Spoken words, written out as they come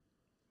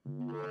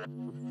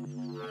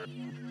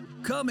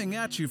Coming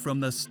at you from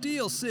the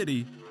Steel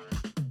City,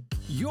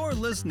 you're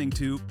listening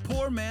to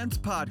Poor Man's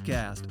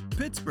Podcast,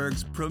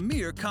 Pittsburgh's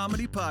premier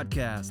comedy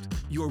podcast.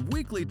 Your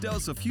weekly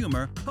dose of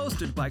humor,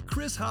 hosted by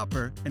Chris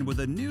Hopper and with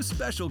a new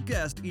special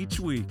guest each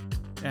week.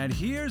 And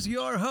here's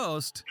your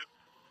host,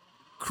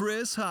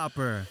 Chris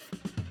Hopper.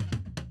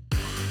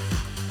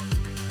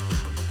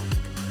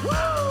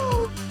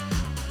 Woo!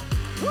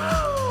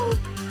 Woo!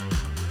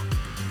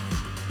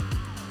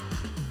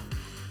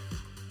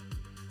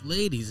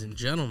 Ladies and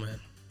gentlemen,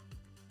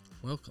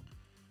 welcome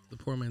to the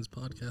Poor Man's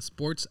Podcast,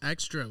 Sports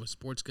Extra with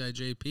Sports Guy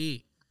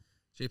JP.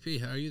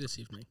 JP, how are you this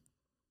evening?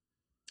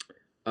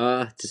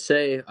 To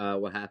say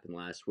what happened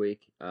last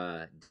week,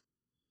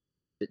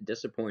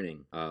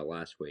 disappointing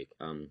last week.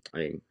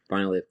 I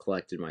finally have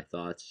collected my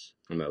thoughts.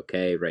 I'm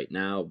okay right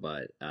now,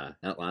 but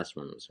that last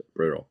one was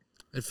brutal.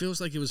 It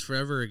feels like it was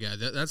forever ago.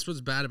 That's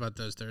what's bad about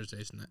those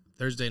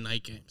Thursday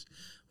night games.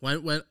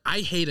 When I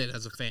hate it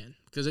as a fan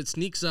because it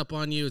sneaks up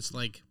on you. It's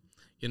like,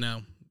 you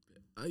know,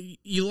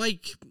 you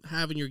like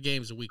having your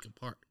games a week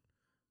apart.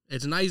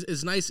 It's nice.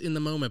 It's nice in the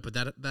moment, but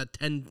that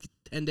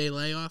 10-day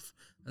layoff,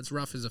 that's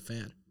rough as a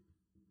fan.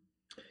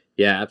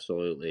 Yeah,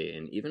 absolutely.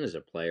 And even as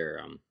a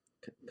player,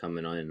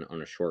 coming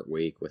on a short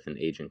week with an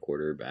aging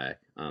quarterback,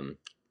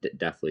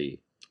 definitely,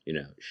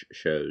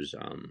 shows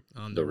on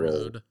the role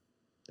road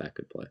that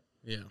could play.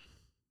 Yeah.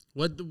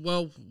 What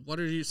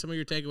are some of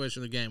your takeaways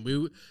from the game?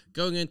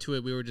 Going into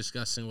it, we were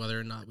discussing whether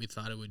or not we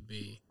thought it would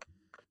be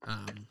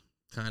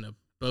kind of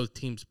both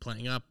teams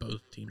playing up,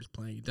 both teams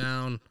playing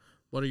down.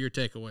 What are your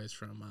takeaways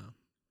from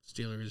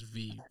Steelers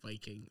v.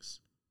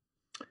 Vikings?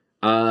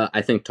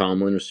 I think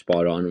Tomlin was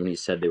spot on when he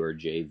said they were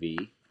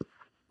JV.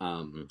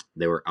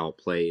 They were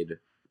outplayed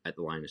at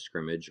the line of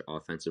scrimmage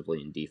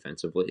offensively and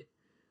defensively.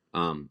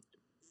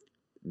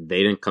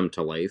 They didn't come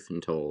to life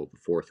until the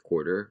fourth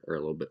quarter or a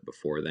little bit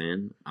before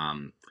then.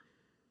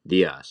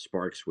 The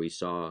sparks we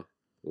saw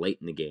late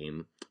in the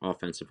game,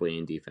 offensively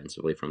and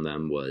defensively from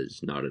them,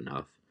 was not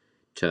enough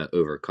to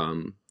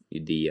overcome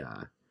the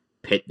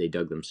pit they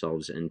dug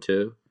themselves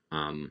into.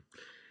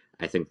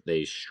 I think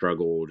they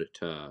struggled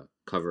to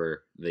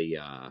cover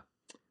the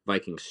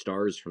Viking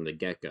stars from the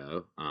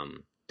get-go.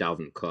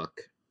 Dalvin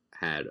Cook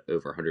had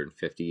over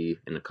 150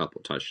 and a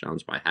couple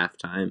touchdowns by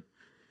halftime.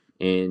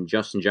 And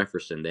Justin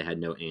Jefferson, they had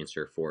no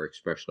answer for,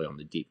 especially on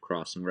the deep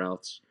crossing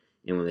routes.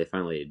 And when they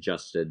finally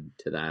adjusted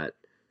to that,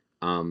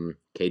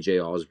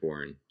 KJ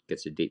Osborne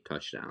gets a deep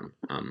touchdown.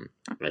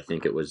 I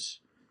think it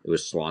was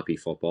sloppy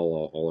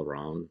football all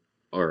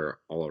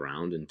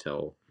around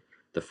until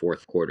the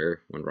fourth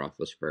quarter when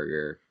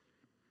Roethlisberger,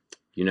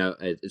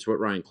 it's what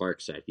Ryan Clark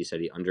said. He said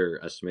he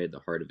underestimated the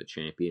heart of a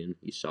champion.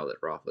 He saw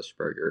that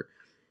Roethlisberger,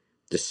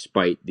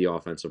 despite the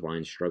offensive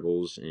line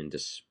struggles and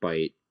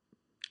despite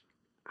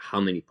how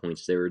many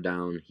points they were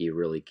down, he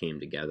really came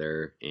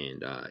together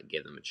and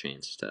gave them a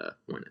chance to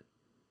win it.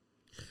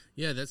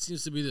 Yeah, that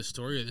seems to be the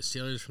story of the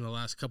Steelers from the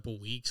last couple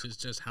weeks, is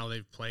just how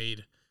they've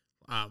played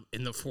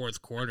in the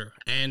fourth quarter.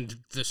 And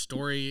the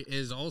story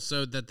is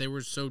also that they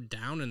were so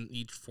down in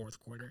each fourth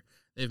quarter.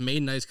 They've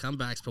made nice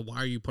comebacks, but why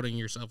are you putting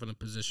yourself in a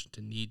position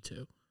to need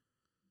to?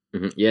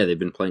 Mm-hmm. Yeah, they've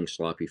been playing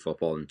sloppy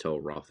football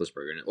until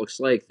Roethlisberger, and it looks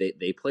like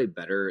they play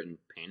better in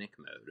panic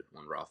mode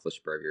when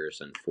Roethlisberger is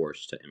then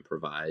forced to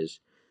improvise.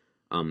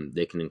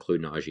 They can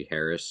include Najee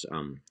Harris.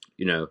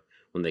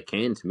 When they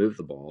can to move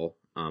the ball,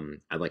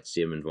 I'd like to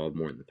see him involved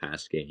more in the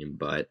pass game,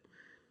 but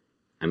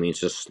it's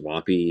just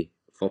sloppy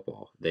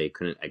football. They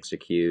couldn't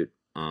execute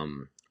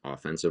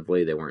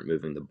offensively. They weren't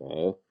moving the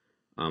ball.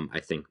 I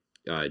think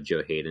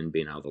Joe Hayden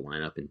being out of the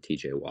lineup and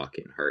TJ Watt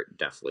getting hurt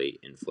definitely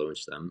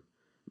influenced them.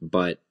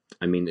 But,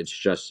 it's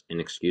just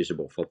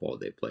inexcusable football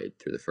they played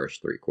through the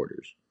first three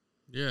quarters.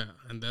 Yeah,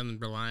 and then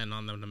relying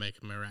on them to make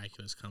a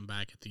miraculous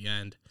comeback at the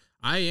end.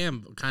 I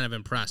am kind of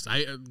impressed.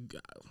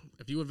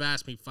 If you would have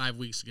asked me 5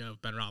 weeks ago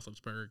if Ben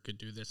Roethlisberger could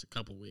do this a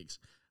couple weeks,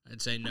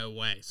 I'd say no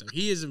way. So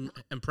he has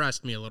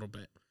impressed me a little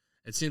bit.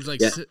 It seems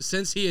like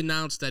since he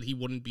announced that he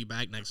wouldn't be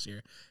back next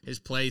year, his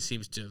play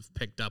seems to have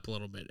picked up a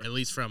little bit, at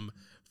least from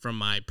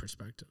my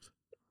perspective.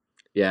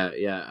 Yeah.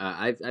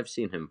 I've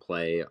seen him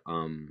play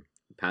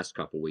past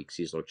couple weeks.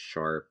 He's looked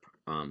sharp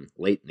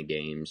late in the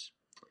games.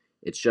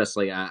 It's just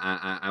like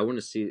I want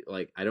to see,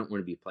 I don't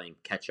want to be playing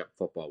catch up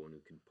football when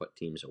we can put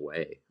teams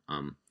away.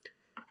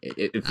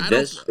 If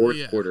this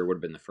fourth quarter would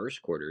have been the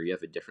first quarter, you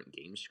have a different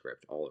game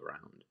script all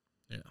around.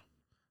 Yeah.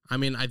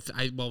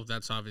 Well,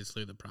 that's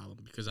obviously the problem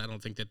because I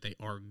don't think that they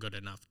are good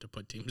enough to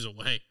put teams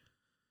away.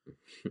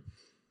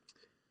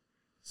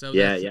 So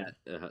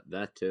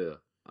that too.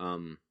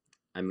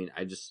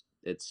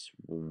 It's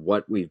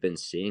what we've been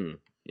seeing.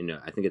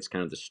 I think it's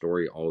kind of the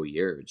story all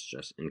year. It's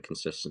just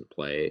inconsistent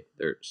play.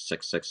 They're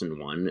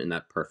 6-1, and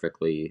that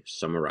perfectly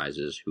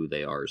summarizes who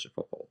they are as a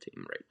football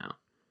team right now.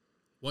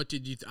 What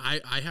did you?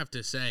 I have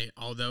to say,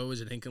 although it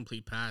was an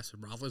incomplete pass,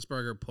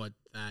 Roethlisberger put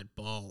that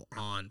ball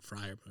on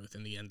Freiermuth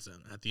in the end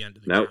zone at the end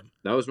of the game.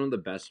 That was one of the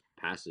best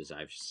passes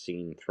I've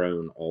seen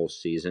thrown all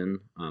season.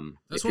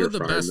 That's one of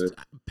the best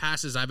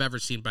passes I've ever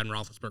seen Ben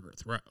Roethlisberger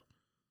throw.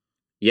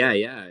 Yeah.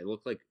 It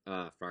looked like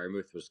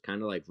Firemouth was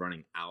kind of like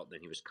running out, then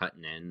he was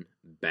cutting in.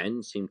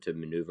 Ben seemed to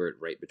maneuver it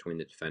right between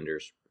the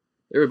defenders.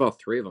 There were about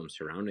three of them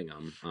surrounding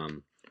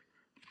him.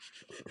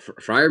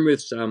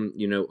 Firemouth's,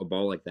 a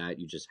ball like that,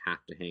 you just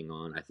have to hang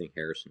on. I think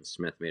Harrison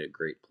Smith made a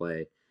great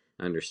play.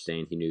 I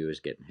understand he knew he was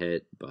getting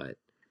hit, but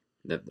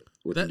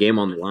with the game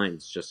on the line,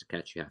 it's just a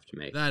catch you have to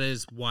make. That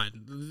is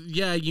one.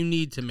 Yeah, you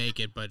need to make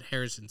it, but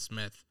Harrison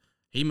Smith,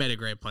 he made a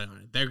great play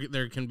on it.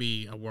 There can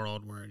be a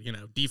world where,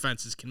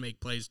 defenses can make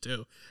plays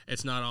too.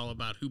 It's not all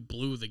about who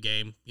blew the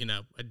game.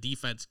 A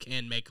defense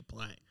can make a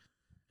play.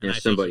 And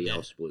somebody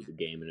else blew the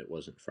game, and it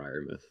wasn't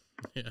Firemouth.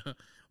 Yeah.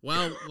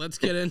 Well, let's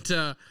get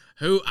into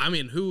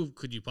who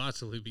could you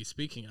possibly be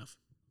speaking of?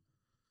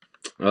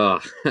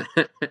 Oh.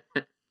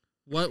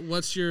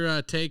 What's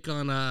your take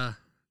on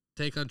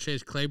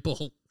Chase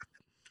Claypool?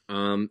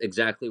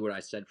 Exactly what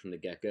I said from the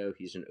get-go.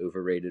 He's an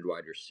overrated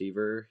wide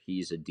receiver.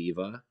 He's a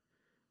diva.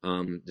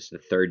 This is the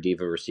third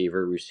diva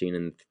receiver we've seen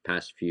in the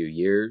past few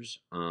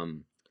years.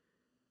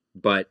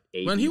 But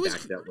when he was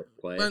backed up with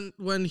play.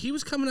 When he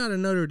was coming out of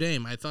Notre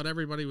Dame, I thought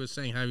everybody was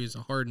saying how he was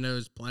a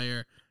hard-nosed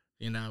player.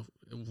 It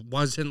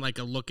wasn't like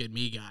a look at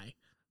me guy.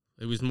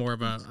 It was more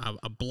of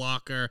a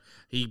blocker.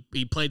 He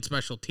played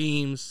special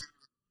teams.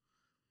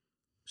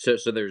 So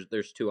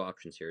there's two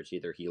options here. It's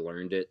either he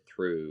learned it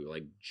through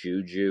like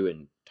Juju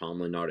and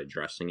Tomlin not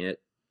addressing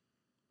it,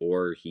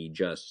 or he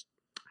just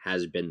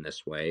has been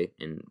this way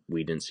and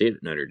we didn't see it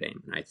at Notre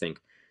Dame. And I think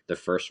the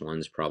first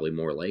one's probably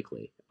more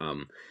likely.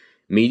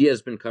 Media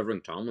has been covering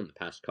Tomlin the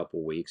past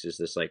couple weeks. Is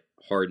this like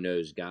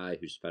hard-nosed guy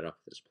who's fed up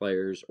with his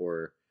players,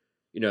 or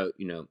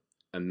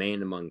a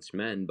man amongst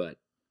men? But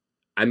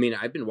I mean,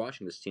 I've been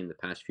watching this team the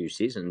past few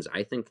seasons.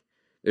 I think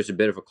there's a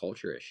bit of a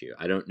culture issue.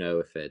 I don't know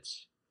if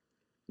it's,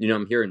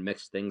 I'm hearing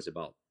mixed things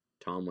about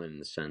Tomlin in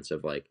the sense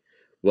of like,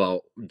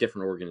 well,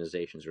 different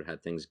organizations would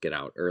have things get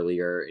out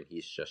earlier, and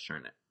he's just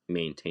trying to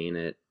maintain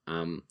it.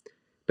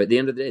 But at the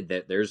end of the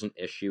day, there's an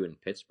issue in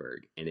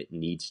Pittsburgh, and it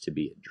needs to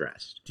be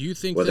addressed. Do you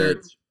think whether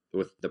it's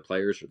with the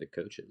players or the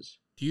coaches?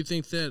 Do you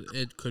think that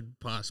it could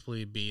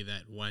possibly be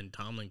that when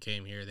Tomlin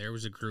came here, there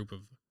was a group of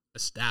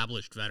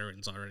established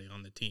veterans already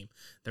on the team?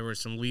 There were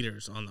some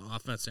leaders on the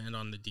offense and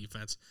on the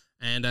defense.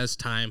 And as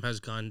time has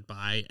gone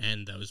by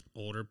and those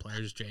older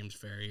players, James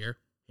Ferrier,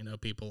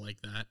 people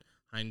like that,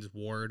 Hines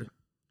Ward,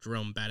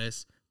 Jerome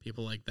Bettis,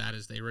 people like that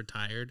as they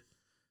retired,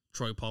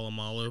 Troy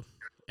Polamalu,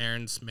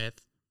 Aaron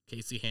Smith,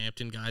 Casey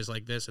Hampton, guys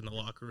like this in the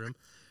locker room,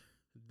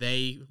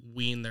 they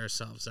wean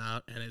themselves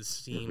out, and it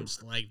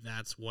seems like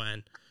that's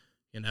when,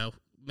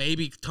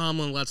 maybe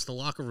Tomlin lets the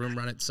locker room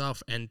run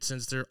itself, and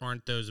since there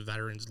aren't those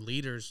veterans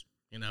leaders,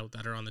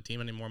 that are on the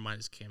team anymore,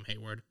 minus Cam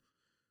Hayward,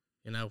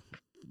 it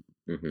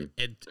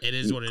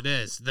is what it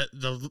is.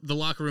 The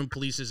locker room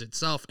polices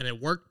itself, and it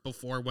worked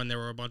before when there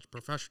were a bunch of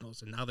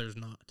professionals, and now there's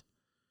not.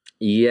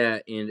 Yeah,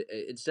 and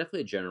it's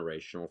definitely a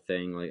generational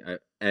thing. Like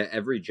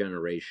every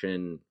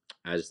generation,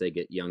 as they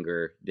get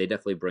younger, they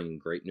definitely bring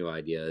great new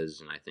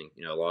ideas, and I think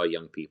a lot of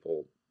young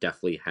people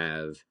definitely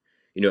have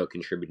a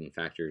contributing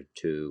factor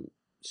to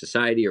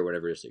society or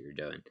whatever it is that you're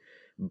doing.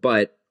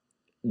 But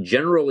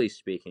generally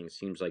speaking, it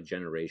seems like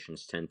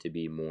generations tend to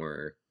be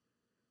more.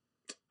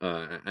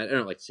 I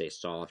don't like to say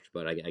soft,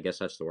 but I guess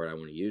that's the word I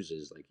want to use.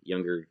 Is like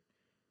younger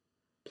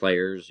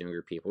players,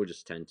 younger people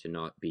just tend to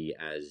not be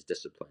as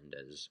disciplined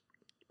as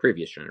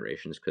previous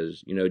generations,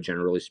 because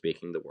generally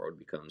speaking, the world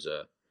becomes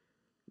a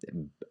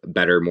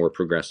better, more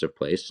progressive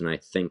place. And I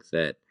think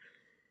that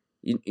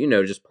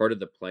just part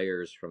of the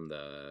players from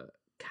the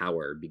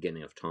Cowher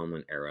beginning of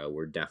Tomlin era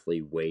were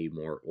definitely way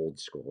more old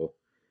school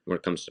when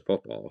it comes to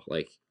football.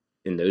 Like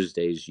in those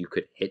days, you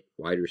could hit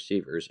wide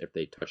receivers if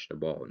they touched the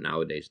ball.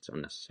 Nowadays, it's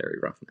unnecessary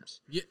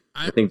roughness. Yeah,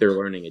 I think they're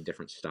learning a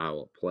different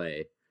style of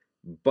play.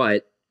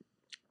 But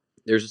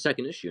there's a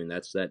second issue, and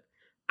that's that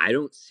I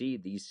don't see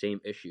these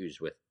same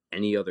issues with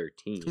any other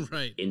team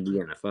in the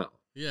NFL.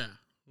 Yeah.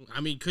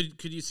 I mean, could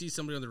you see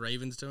somebody on the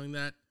Ravens doing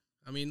that?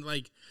 I mean,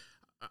 like,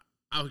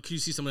 could you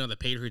see somebody on the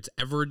Patriots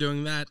ever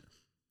doing that?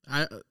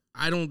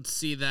 I don't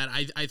see that.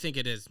 I think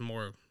it is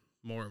more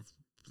of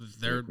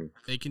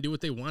they can do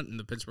what they want in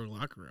the Pittsburgh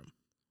locker room.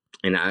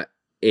 And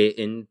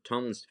in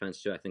Tomlin's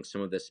defense too, I think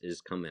some of this is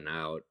coming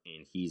out,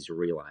 and he's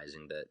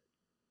realizing that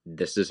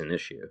this is an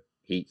issue.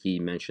 He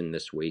mentioned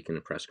this week in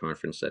a press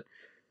conference that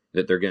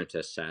they're going to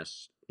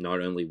assess not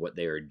only what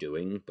they are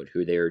doing, but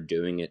who they are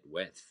doing it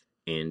with.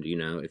 And,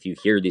 if you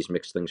hear these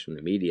mixed things from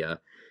the media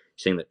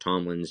saying that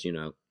Tomlin's,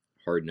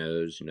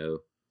 hard-nosed,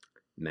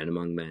 men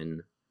among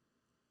men,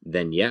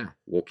 then yeah,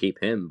 we'll keep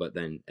him. But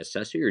then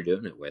assess who you're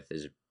doing it with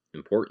is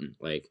important.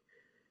 Like,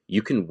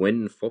 you can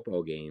win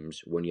football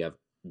games when you have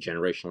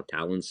generational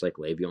talents like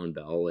Le'Veon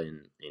Bell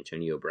and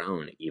Antonio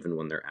Brown, even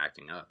when they're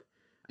acting up.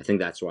 I think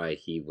that's why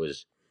he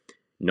was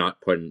not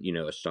putting,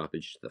 a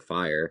stoppage to the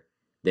fire.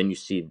 Then you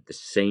see the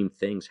same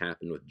things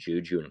happen with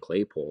Juju and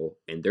Claypool,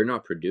 and they're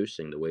not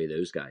producing the way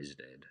those guys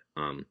did.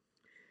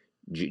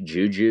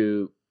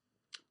 Juju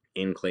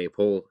and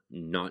Claypool,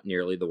 not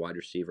nearly the wide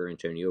receiver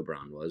Antonio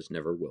Brown was,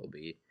 never will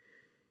be.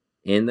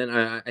 And then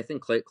I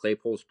think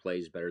Claypool's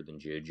plays better than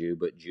Juju,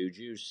 but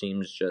Juju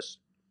seems just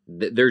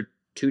they're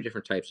two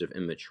different types of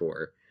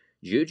immature.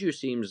 Juju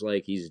seems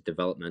like he's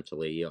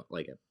developmentally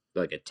like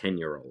a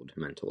 10-year-old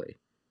mentally,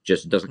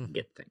 just doesn't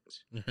get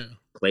things. Yeah.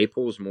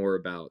 Claypool's more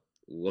about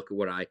look at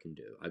what I can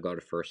do. I got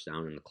a first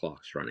down and the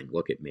clock's running.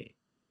 Look at me.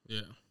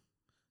 Yeah.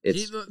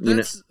 It's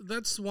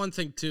That's one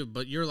thing too,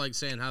 but you're like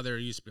saying how there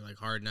used to be like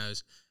hard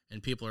nosed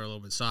and people are a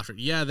little bit softer.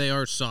 Yeah, they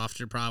are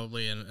softer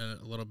probably and a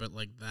little bit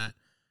like that.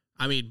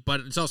 I mean, but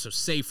it's also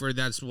safer.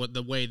 That's what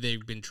the way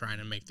they've been trying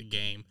to make the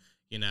game,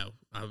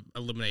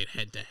 eliminate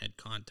head to head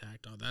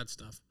contact, all that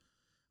stuff.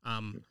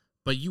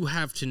 But you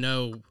have to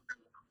know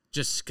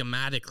just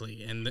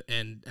schematically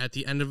and at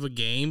the end of a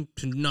game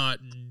to not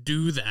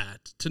do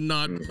that, to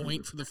not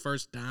point for the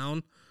first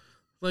down.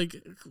 Like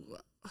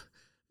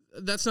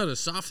that's not a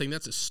soft thing,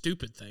 that's a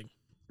stupid thing.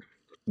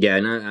 Yeah,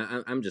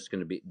 and I'm just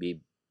going to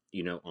be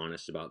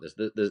honest about this.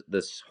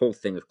 This whole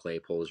thing with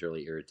Claypool has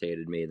really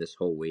irritated me this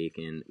whole week.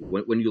 And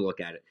when you look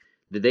at it,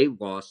 they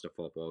lost a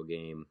football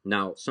game.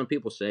 Now, some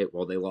people say,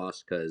 well, they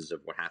lost because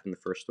of what happened the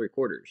first 3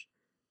 quarters.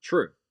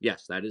 True.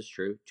 Yes, that is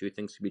true. Two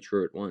things can be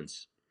true at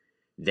once.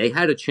 They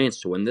had a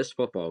chance to win this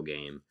football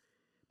game,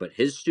 but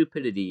his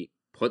stupidity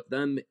put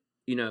them,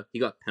 he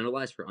got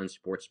penalized for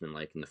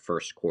unsportsmanlike in the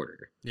first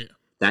quarter. Yeah.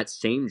 That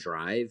same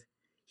drive,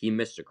 he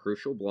missed a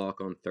crucial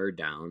block on 3rd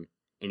down,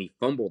 and he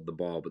fumbled the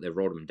ball, but they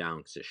rolled him down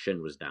because his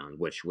shin was down,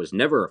 which was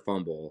never a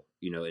fumble.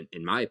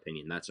 In my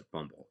opinion, that's a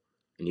fumble,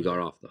 and he got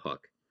off the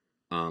hook.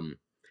 It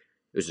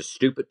was a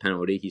stupid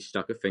penalty. He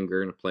stuck a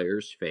finger in a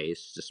player's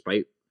face,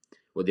 despite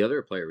what the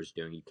other player was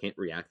doing. You can't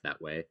react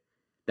that way.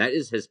 That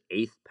is his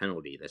 8th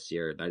penalty this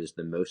year. That is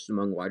the most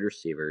among wide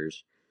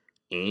receivers,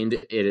 and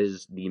it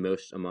is the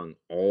most among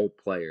all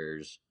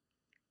players.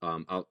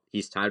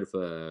 He's tied with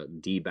a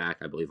D-back,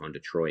 I believe, on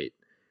Detroit.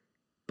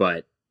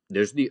 But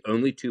there's the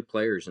only 2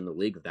 players in the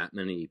league with that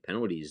many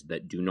penalties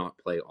that do not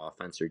play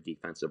offense or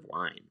defensive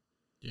line.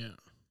 Yeah.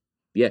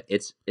 Yeah,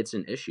 it's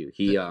an issue.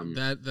 He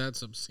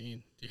that's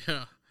obscene.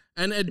 Yeah.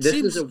 And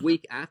this was a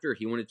week after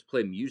he wanted to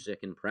play music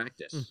in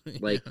practice.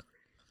 Like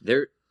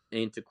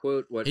and to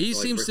quote what he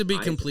seems Rich to be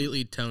Eisen,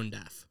 completely tone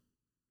deaf.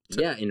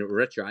 Yeah, and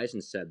Rich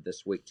Eisen said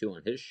this week too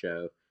on his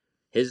show,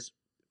 his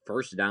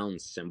first down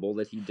symbol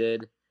that he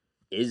did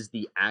is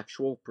the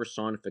actual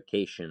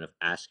personification of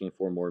asking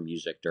for more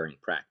music during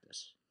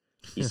practice.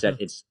 He said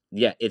it's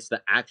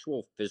the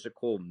actual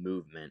physical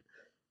movement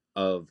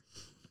of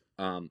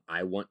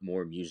I want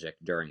more music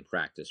during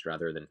practice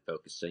rather than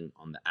focusing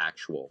on the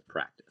actual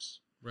practice.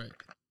 Right.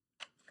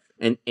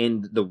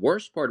 And the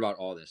worst part about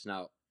all this,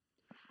 now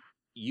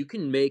you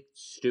can make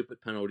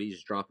stupid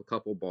penalties, drop a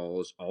couple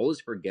balls, all is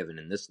forgiven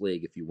in this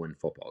league if you win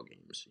football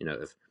games.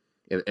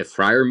 If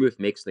Freiermuth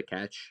makes the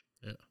catch,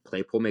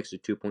 Claypool makes a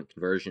 2-point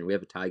conversion, we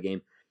have a tie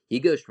game, he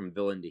goes from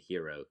villain to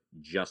hero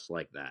just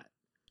like that.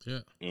 Yeah.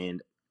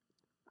 And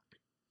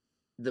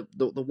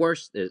the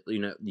worst is,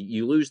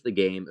 you lose the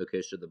game,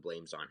 okay, so the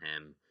blame's on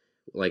him.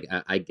 Like,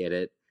 I get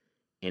it.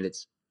 And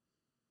it's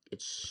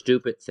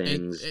stupid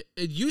things.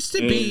 It used to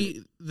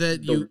be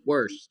that the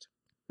worst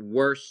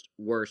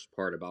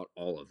part about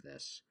all of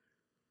this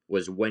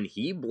was when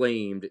he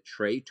blamed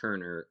Trey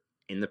Turner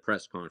in the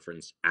press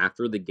conference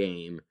after the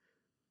game.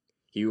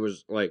 He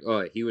was like,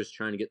 oh, he was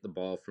trying to get the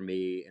ball for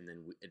me, and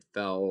then it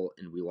fell,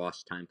 and we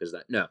lost time because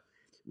that. No,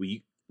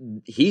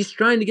 he's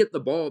trying to get the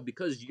ball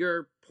because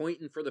you're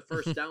pointing for the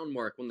first down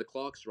mark when the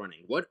clock's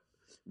running. What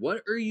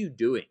are you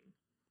doing?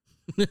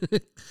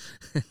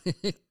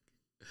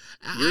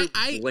 You're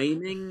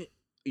blaming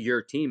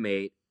your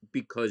teammate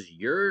because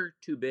you're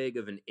too big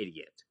of an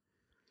idiot.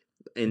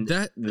 And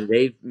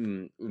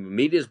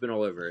media's been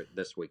all over it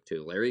this week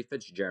too. Larry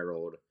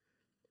Fitzgerald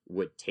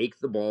would take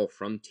the ball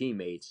from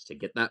teammates to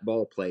get that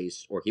ball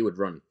placed, or he would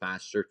run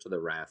faster to the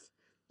ref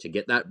to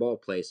get that ball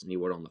placed than he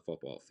would on the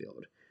football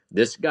field.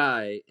 This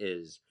guy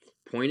is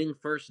pointing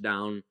first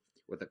down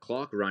with the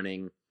clock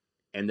running,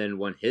 and then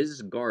when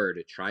his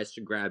guard tries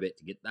to grab it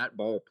to get that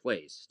ball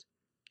placed,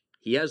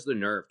 he has the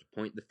nerve to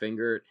point the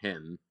finger at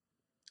him,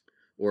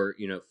 or,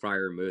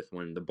 Freiermuth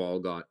when the ball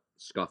got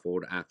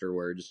scuffled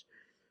afterwards.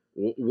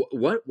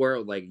 What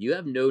world? Like, you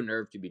have no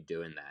nerve to be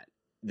doing that.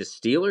 The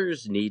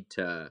Steelers need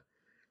to,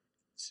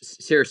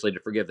 seriously, to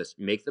forgive this,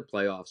 make the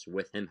playoffs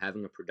with him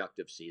having a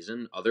productive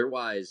season.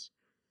 Otherwise,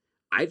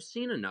 I've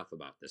seen enough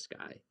about this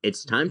guy.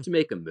 It's time to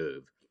make a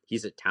move.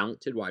 He's a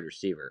talented wide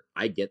receiver.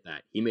 I get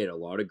that. He made a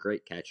lot of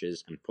great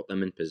catches and put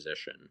them in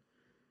position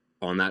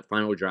on that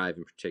final drive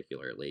in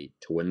particularly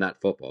to win that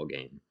football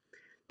game.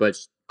 But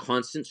it's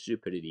constant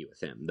stupidity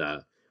with him.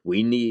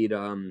 We need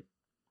and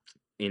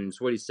it's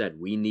what he said,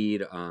 we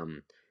need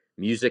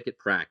music at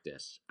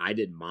practice. I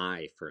did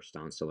my first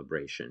down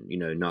celebration,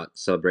 not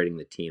celebrating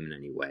the team in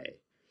any way.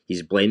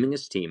 He's blaming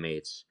his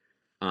teammates.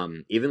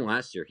 Even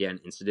last year he had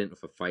an incident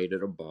with a fight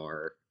at a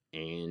bar,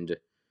 and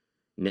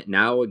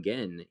now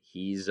again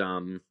he's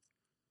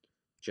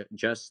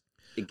just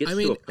it I gets to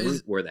mean, a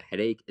point where the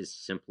headache is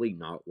simply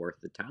not worth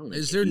the talent.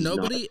 is there He's not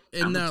nobody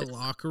in that talented.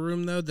 locker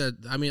room though that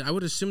I mean, I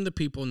would assume the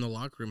people in the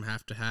locker room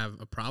have to have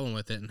a problem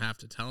with it and have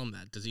to tell him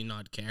that. Does he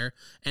not care?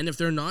 And if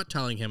they're not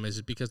telling him, is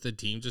it because the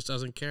team just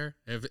doesn't care?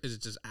 Is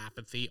it just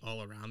apathy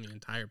all around the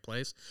entire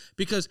place?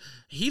 Because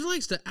he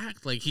likes to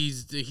act like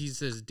he's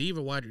this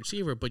diva wide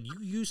receiver, but you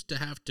used to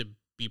have to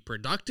be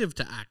productive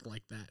to act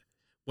like that.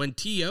 When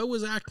T.O.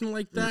 was acting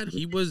like that,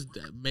 he was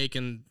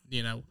making,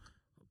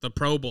 the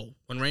Pro Bowl.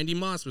 When Randy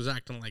Moss was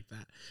acting like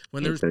that.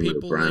 When there's Antonio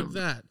people Brown. like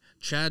that.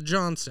 Chad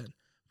Johnson.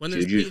 When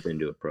there's Juju's been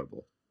to a Pro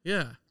Bowl.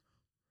 Yeah.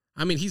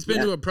 I mean, he's been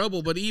Yeah. to a Pro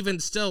Bowl, but even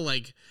still,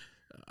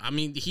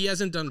 he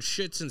hasn't done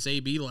shit since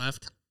AB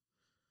left.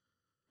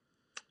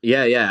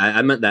 Yeah.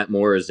 I meant that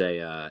more as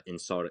a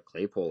insult at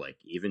Claypool. Like,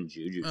 even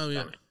Juju's Oh,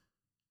 yeah. done it.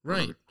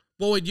 Right.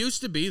 Well, it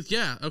used to be,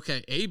 yeah,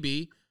 okay,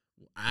 AB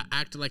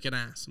acted like an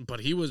ass,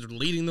 but he was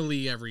leading the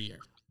league every year.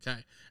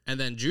 Okay. And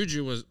then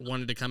Juju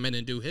wanted to come in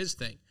and do his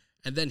thing.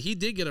 And then he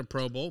did get a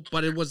Pro Bowl,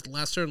 but it was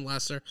lesser and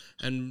lesser.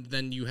 And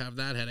then you have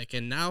that headache.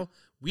 And now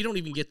we don't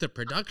even get the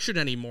production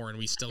anymore, and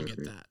we still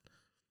get that.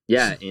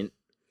 Yeah, and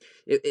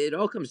it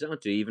all comes down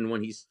to even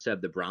when he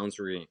said the Browns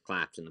were going to get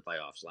clapped in the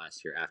playoffs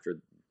last year after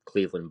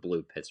Cleveland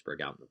blew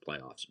Pittsburgh out in the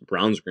playoffs.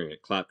 Browns were going to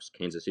get clapped because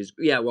Kansas City's.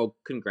 Yeah, well,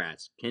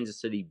 congrats. Kansas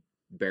City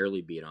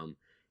barely beat them.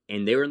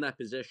 And they were in that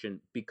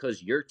position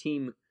because your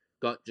team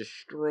got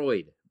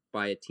destroyed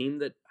by a team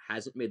that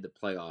hasn't made the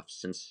playoffs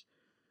since,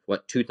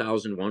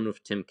 2001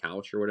 with Tim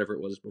Couch or whatever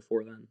it was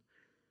before then.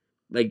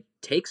 Like,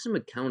 take some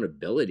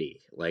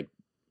accountability. Like,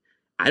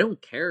 I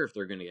don't care if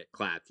they're going to get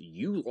clapped.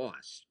 You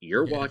lost.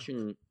 You're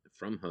watching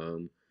from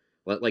home.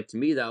 Like, to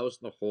me, that was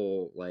the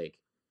whole, like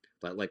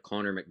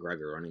Conor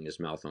McGregor running his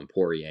mouth on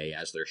Poirier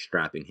as they're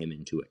strapping him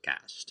into a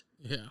cast.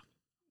 Yeah.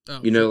 Oh,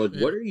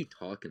 what are you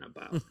talking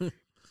about?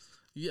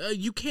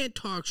 You can't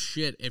talk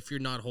shit if you're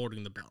not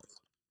holding the belt.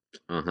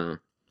 Uh-huh.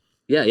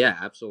 Yeah,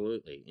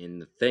 absolutely.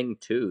 And the thing,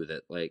 too,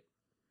 that, like,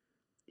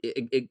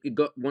 it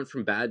went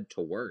from bad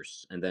to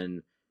worse. And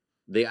then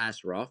they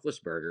asked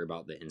Roethlisberger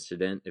about the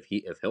incident, if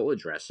he'll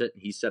address it.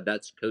 He said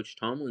that's Coach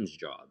Tomlin's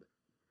job.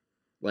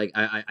 Like,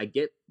 I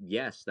get,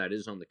 yes, that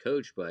is on the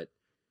coach, but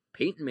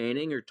Peyton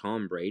Manning or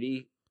Tom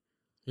Brady,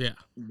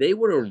 they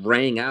would have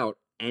rang out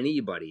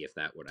anybody if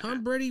that would have happened.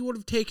 Tom Brady would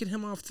have taken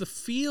him off the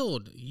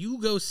field. You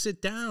go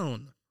sit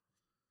down.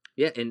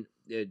 Yeah, and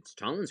it's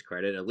Tomlin's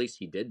credit. At least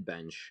he did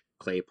bench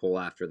Claypool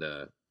after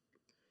the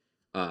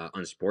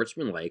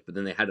unsportsmanlike, but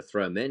then they had to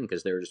throw him in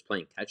because they were just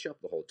playing catch up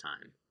the whole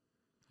time.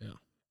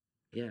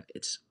 Yeah,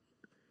 it's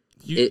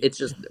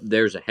just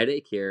there's a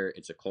headache here.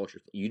 It's a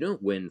culture. You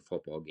don't win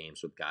football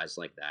games with guys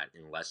like that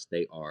unless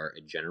they are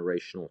a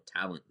generational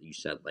talent. You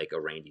said like a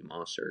Randy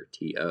Moss or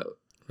T.O.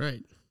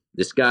 Right.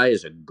 This guy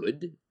is a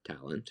good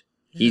talent.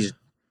 Yeah.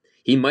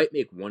 He might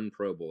make one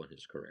Pro Bowl in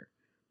his career,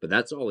 but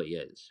that's all he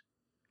is.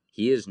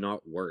 He is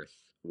not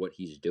worth what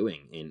he's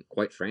doing, and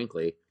quite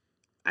frankly,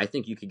 I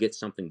think you could get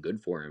something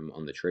good for him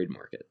on the trade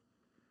market.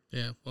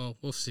 Yeah, well,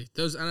 we'll see.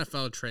 Those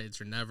NFL trades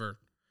are never.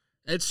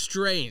 It's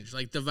strange,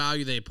 like the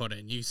value they put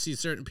in. You see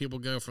certain people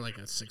go for like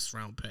a 6th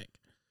round pick.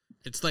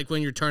 It's like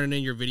when you're turning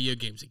in your video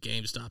games at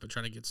GameStop and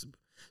trying to get some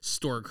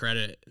store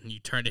credit, and you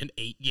turn in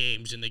 8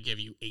 games and they give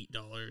you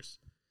 $8.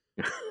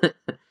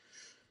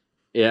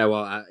 Yeah,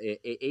 well,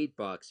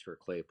 $8 for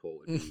Claypool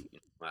would be.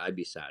 I'd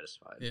be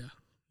satisfied. Yeah,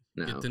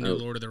 no, get the new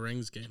Lord of the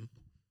Rings game.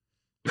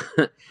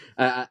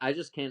 I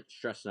just can't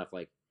stress enough.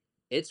 Like,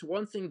 it's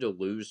one thing to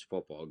lose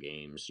football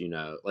games.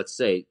 Let's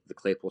say the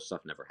Claypool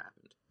stuff never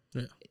happened.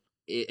 Yeah.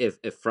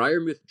 If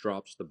Freiermuth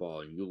drops the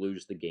ball and you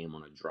lose the game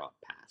on a drop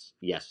pass,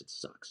 yes, it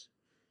sucks.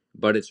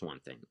 But it's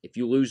one thing. If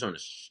you lose on a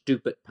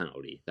stupid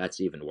penalty,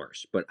 that's even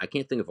worse. But I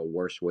can't think of a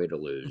worse way to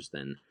lose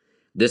than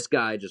this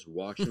guy just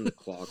watching the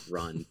clock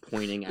run,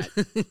 pointing at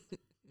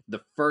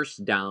the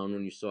first down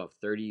when you still have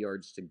 30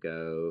 yards to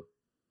go.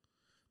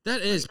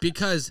 That is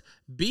because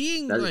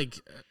being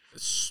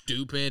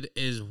stupid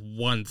is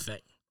one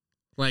thing.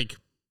 Like,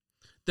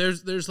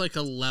 there's like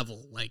a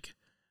level, like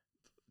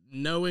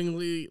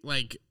knowingly,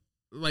 like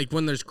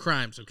when there's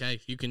crimes, okay?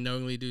 You can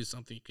knowingly do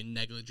something, you can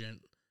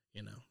negligent,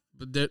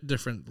 but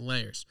different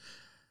layers.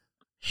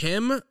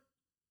 Him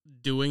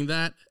doing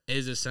that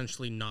is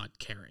essentially not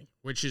caring,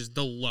 which is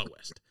the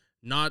lowest.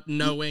 Not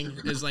knowing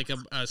is like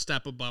a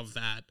step above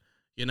that,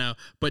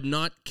 but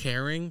not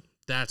caring,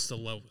 that's the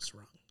lowest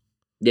rung.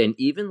 Yeah, and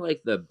even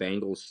like the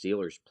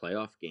Bengals-Steelers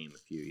playoff game a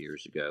few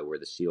years ago where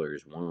the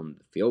Steelers won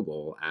the field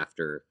goal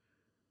after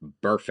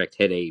Burfict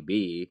hit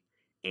AB,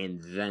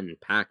 and then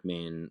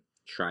Pac-Man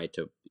tried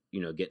to,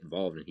 get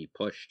involved, and he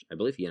pushed. I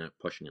believe he ended up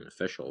pushing an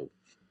official.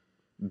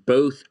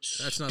 Both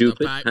That's stupid not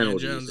the Pac-Man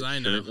penalties Jones that I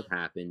shouldn't know. have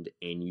happened,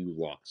 and you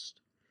lost.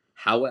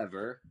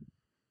 However,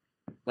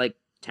 like,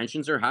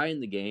 tensions are high in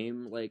the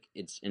game. Like,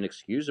 it's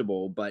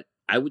inexcusable, but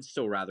I would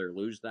still rather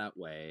lose that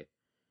way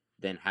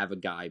than have a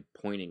guy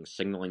pointing,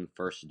 signaling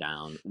first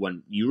down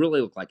when you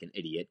really look like an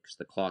idiot because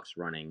the clock's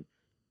running.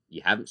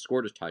 You haven't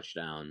scored a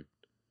touchdown,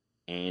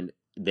 and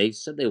they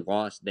said they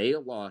lost. They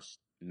lost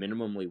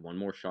minimally one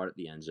more shot at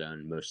the end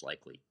zone, most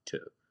likely 2.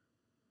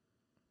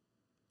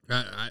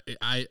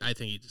 I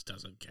think he just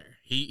doesn't care.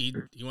 He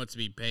wants to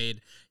be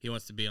paid. He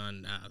wants to be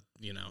on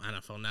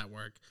NFL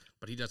Network,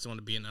 but he doesn't want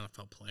to be an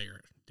NFL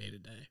player day to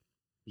day.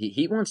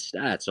 He wants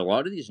stats. A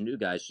lot of these new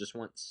guys just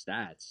want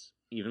stats.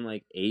 Even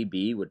like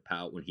AB would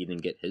pout when he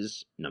didn't get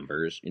his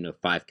numbers.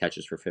 5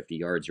 catches for 50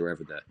 yards, or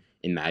whatever the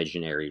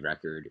imaginary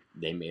record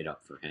they made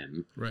up for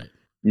him. Right.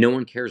 No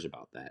one cares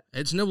about that.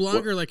 It's no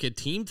longer like a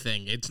team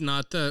thing. It's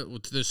not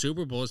the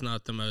Super Bowl is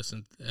not the most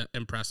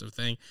impressive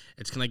thing.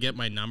 It's, can I get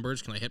my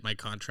numbers? Can I hit my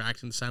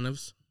contract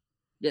incentives?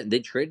 Yeah, they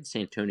traded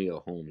Santonio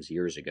Holmes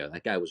years ago.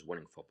 That guy was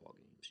winning football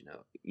games.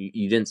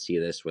 You didn't see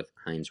this with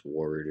Hines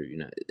Ward, or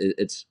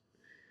it's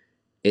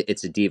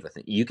a diva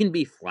thing. You can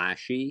be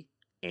flashy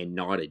and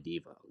not a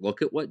diva.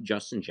 Look at what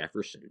Justin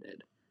Jefferson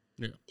did.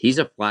 Yeah. He's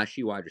a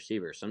flashy wide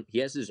receiver. He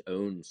has his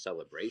own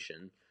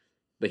celebration.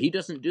 But he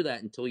doesn't do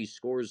that until he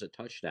scores a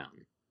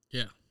touchdown.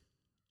 Yeah.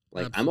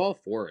 Like, Absolutely. I'm all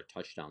for a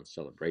touchdown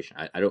celebration.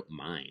 I don't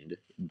mind.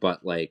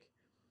 But, like,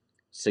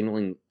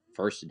 signaling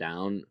first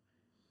down,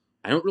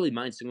 I don't really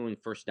mind signaling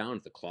first down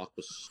if the clock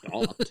was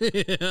stopped.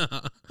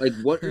 Yeah. Like,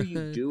 what are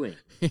you doing?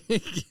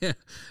 Yeah.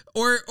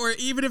 Or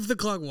even if the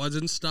clock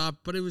wasn't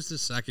stopped, but it was the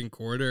second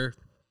quarter.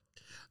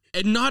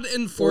 And not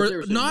in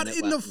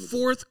the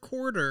fourth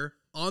quarter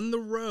on the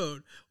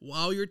road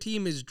while your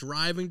team is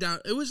driving down.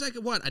 It was like,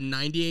 what, a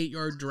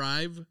 98-yard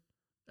drive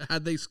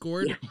had they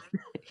scored?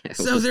 Yeah.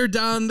 So they're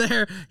down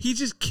there. He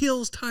just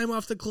kills time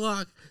off the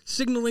clock,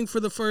 signaling for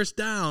the first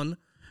down.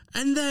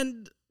 And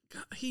then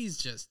he's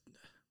just...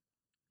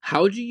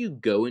 How do you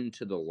go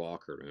into the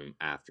locker room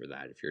after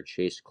that if you're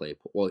Chase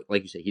Claypool? Well,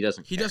 like you said, he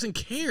doesn't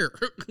care.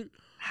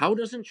 How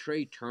doesn't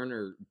Trey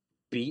Turner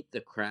beat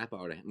the crap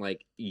out of him?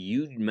 Like,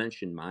 you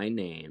mentioned my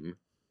name.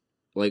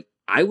 Like,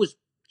 I was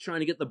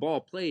trying to get the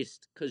ball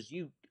placed because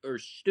you are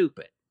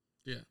stupid.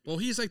 Yeah. Well,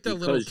 he's like that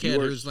little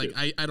kid who's like,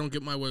 I don't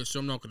get my way, so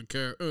I'm not going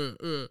to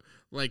care.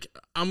 Like,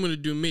 I'm going to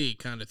do me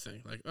kind of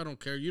thing. Like, I don't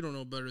care. You don't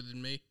know better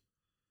than me.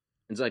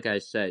 It's like I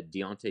said,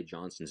 Deontay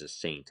Johnson's a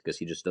saint because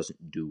he just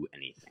doesn't do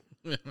anything.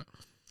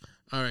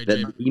 All right,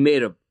 He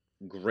made a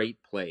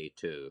great play,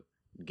 too,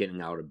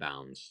 getting out of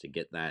bounds to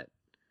get that.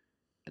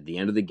 At the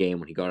end of the game,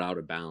 when he got out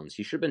of bounds,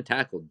 he should have been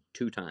tackled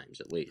 2 times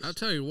at least. I'll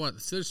tell you what,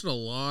 there's a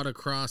lot of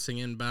crossing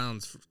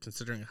inbounds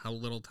considering how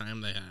little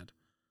time they had.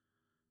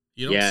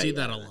 You don't see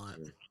that a lot.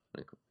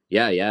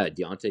 Yeah.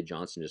 Deontay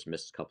Johnson just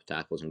missed a couple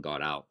tackles and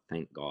got out.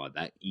 Thank God.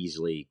 That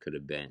easily could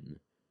have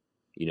been,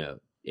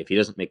 if he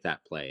doesn't make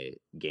that play,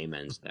 game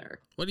ends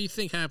there. What do you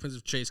think happens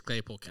if Chase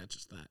Claypool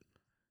catches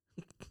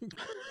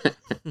that?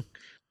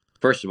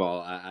 First of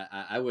all,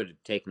 I would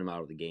have taken him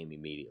out of the game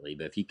immediately,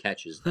 but if he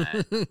catches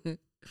that...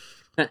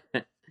 All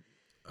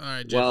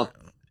right, Jeff.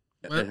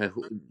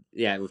 Well,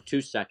 with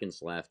 2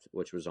 seconds left,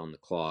 which was on the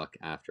clock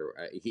after,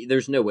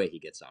 there's no way he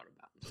gets out of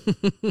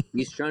bounds.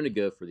 He's trying to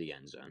go for the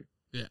end zone.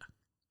 Yeah.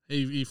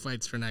 He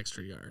fights for an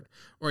extra yard.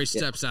 Or he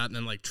steps out and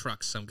then, like,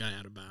 trucks some guy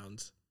out of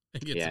bounds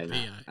and gets a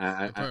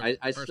PI.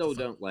 I still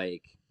don't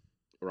like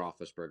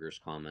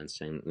Roethlisberger's comments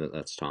saying that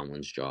that's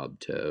Tomlin's job,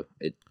 too.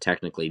 It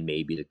technically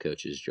may be the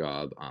coach's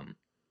job,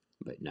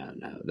 but no.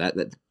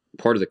 That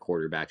part of the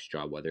quarterback's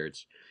job, whether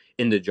it's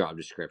in the job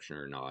description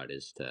or not,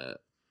 is to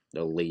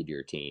lead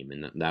your team,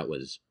 and that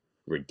was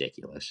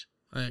ridiculous.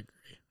 I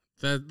agree.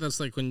 That's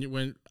like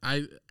when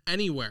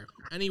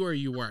anywhere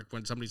you work,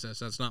 when somebody says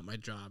that's not my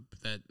job,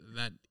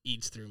 that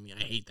eats through me.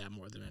 I hate that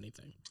more than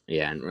anything.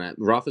 Yeah, and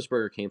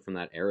Roethlisberger came from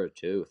that era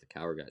too with the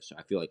Cowher guys, so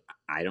I feel like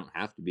I don't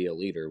have to be a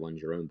leader when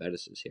Jerome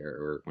Bettis is here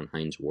or when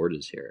Hines Ward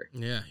is here.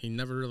 Yeah, he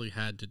never really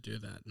had to do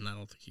that, and I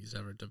don't think he's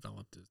ever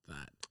developed as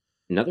that.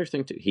 Another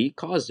thing too, he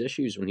caused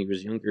issues when he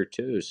was younger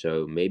too,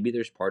 so maybe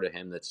there's part of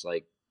him that's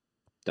like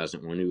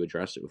doesn't want to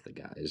address it with the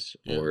guys,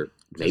 or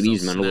maybe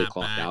he's mentally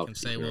clocked out and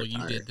say, "Well,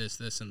 you did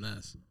this, and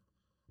this."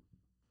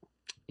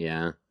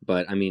 Yeah,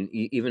 but I mean,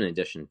 even in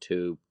addition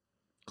to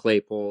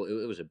Claypool,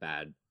 it was a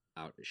bad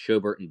out.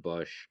 Schobert and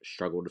Bush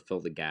struggled to fill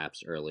the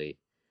gaps early.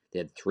 They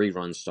had 3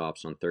 run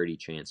stops on 30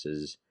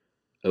 chances.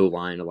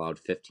 O-line allowed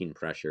 15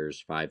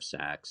 pressures, 5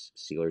 sacks.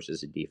 Steelers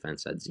as a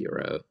defense had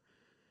 0.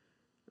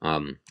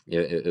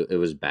 It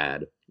was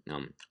bad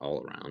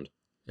all around.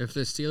 If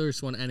the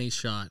Steelers won any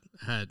shot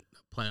at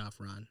a playoff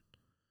run,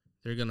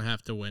 they're going to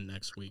have to win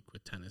next week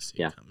with Tennessee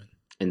coming.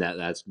 And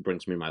that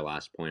brings me to my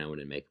last point I want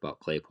to make about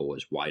Claypool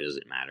was why does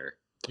it matter?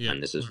 Yeah.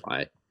 And this is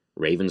why.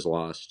 Ravens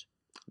lost.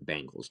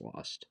 Bengals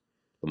lost.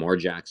 Lamar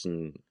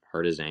Jackson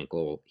hurt his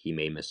ankle. He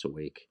may miss a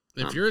week.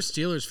 If you're a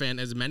Steelers fan,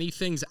 as many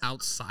things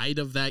outside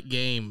of that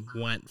game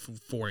went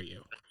for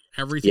you.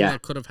 Everything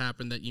that could have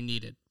happened that you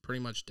needed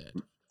pretty much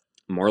did.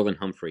 Marlon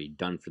Humphrey,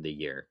 done for the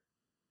year.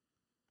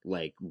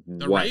 Like,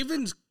 the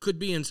Ravens could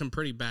be in some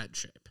pretty bad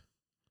shape.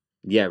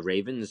 Yeah,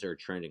 Ravens are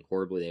trending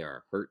horribly. They are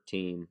a hurt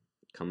team,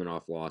 coming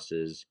off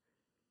losses.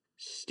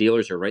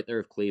 Steelers are right there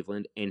with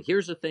Cleveland. And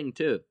here's the thing,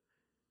 too.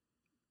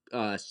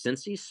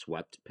 Cincy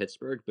swept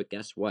Pittsburgh, but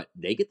guess what?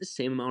 They get the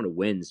same amount of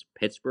wins.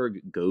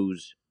 Pittsburgh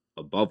goes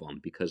above them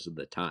because of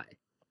the tie.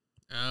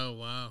 Oh,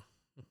 wow.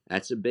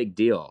 That's a big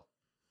deal.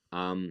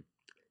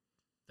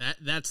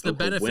 That's the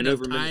benefit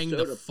of tying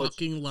the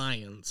fucking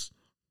Lions.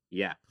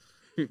 Yeah.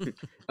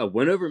 A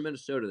win over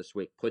Minnesota this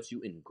week puts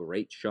you in a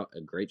great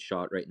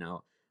shot right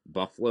now.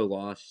 Buffalo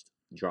lost,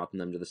 dropping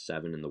them to the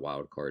 7 in the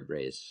wild card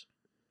race.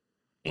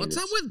 And What's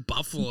up with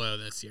Buffalo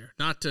this year?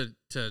 Not to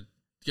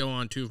go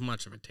on too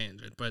much of a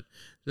tangent, but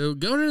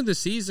going into the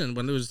season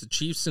when it was the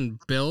Chiefs and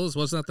Bills,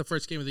 wasn't that the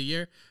first game of the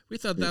year? We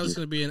thought that was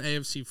going to be an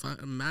AFC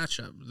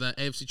matchup, the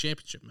AFC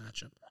Championship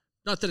matchup.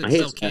 Not that it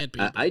still can't be.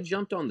 I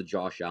jumped on the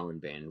Josh Allen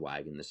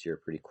bandwagon this year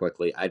pretty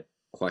quickly. I had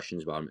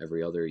questions about him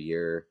every other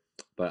year,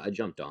 but I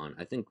jumped on.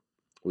 I think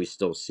we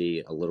still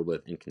see a little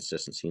bit of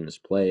inconsistency in his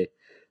play,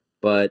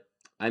 but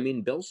I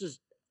mean, Bills'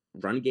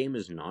 run game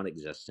is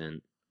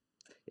non-existent.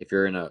 If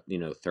you're in a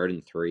 3rd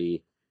and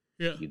 3,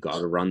 yeah, you got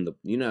to run the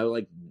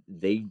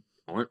they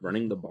aren't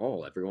running the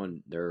ball.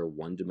 They're a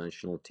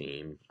one-dimensional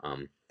team.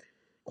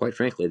 Quite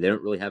frankly, they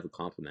don't really have a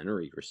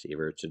complimentary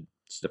receiver to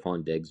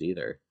Stephon Diggs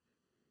either.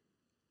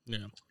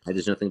 Yeah, I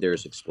just don't think they're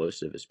as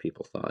explosive as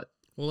people thought.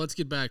 Well, let's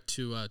get back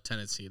to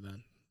Tennessee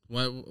then.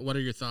 What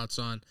are your thoughts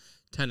on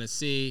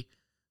Tennessee?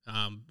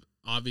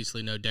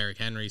 Obviously, no Derrick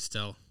Henry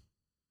still.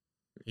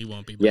 He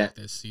won't be back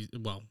this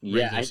season. Well,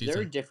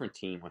 they're a different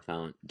team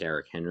without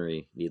Derrick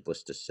Henry,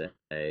 needless to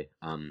say.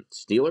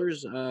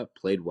 Steelers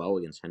played well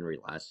against Henry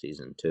last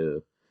season,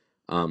 too.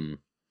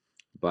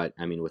 But,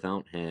 I mean,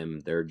 without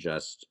him, they're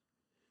just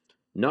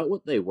not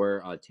what they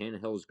were.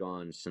 Tannehill's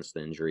gone since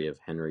the injury of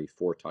Henry,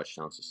 4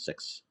 touchdowns to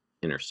 6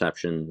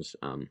 interceptions.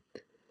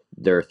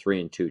 They're a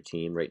 3-2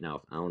 team right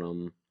now without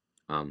him.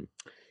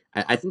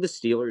 I think the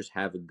Steelers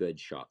have a good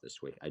shot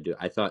this week. I do.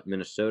 I thought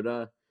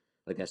Minnesota,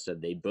 like I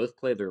said, they both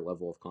play their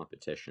level of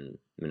competition,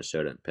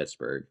 Minnesota and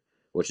Pittsburgh,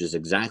 which is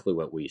exactly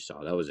what we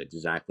saw. That was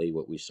exactly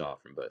what we saw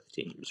from both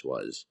teams.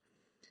 Was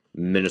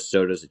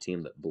Minnesota's a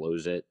team that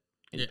blows it,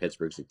 and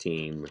Pittsburgh's a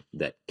team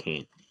that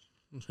can't,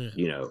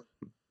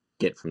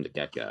 get from the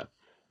get-go.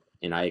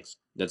 And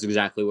that's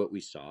exactly what we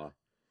saw.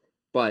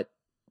 But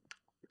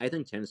I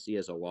think Tennessee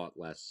has a lot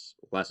less.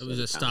 It was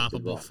a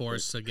stoppable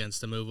force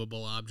against a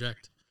movable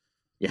object.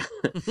 Yeah.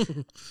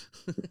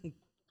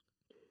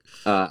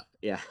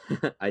 Yeah.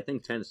 I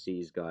think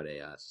Tennessee's got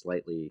a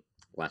slightly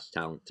less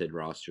talented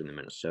roster than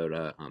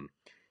Minnesota.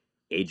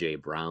 A.J.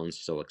 Brown's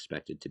still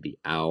expected to be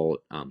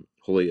out.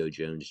 Julio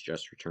Jones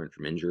just returned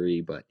from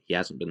injury, but he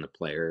hasn't been the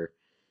player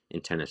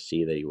in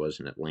Tennessee that he was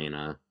in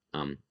Atlanta.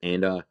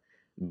 And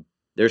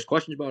there's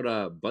questions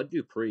about Bud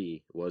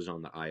Dupree was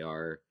on the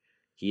IR.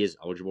 He is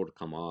eligible to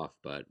come off,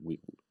 but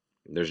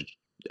there's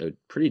a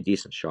pretty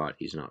decent shot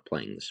he's not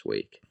playing this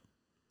week.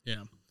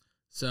 Yeah.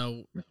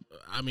 So,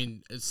 I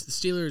mean, the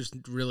Steelers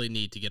really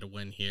need to get a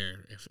win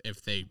here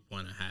if they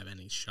want to have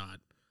any shot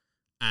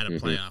at a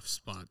playoff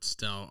spot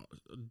still.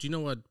 Do you know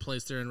what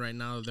place they're in right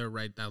now? They're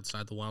right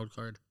outside the wild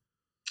card.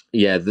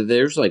 Yeah,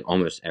 there's like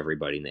almost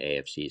everybody in the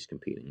AFC is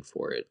competing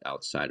for it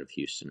outside of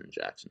Houston and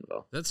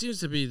Jacksonville. That seems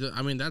to be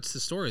that's the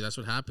story. That's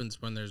what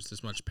happens when there's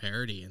this much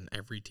parity and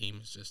every team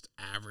is just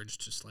average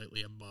to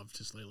slightly above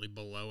to slightly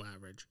below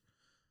average.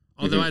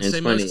 Although I'd say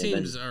most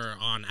teams are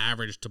on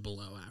average to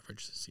below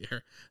average this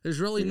year. There's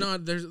really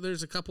not.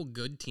 There's a couple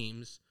good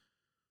teams,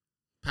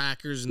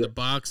 Packers and the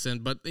Bucks,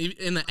 but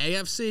in the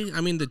AFC,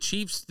 I mean the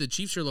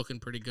Chiefs are looking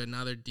pretty good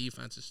now. Their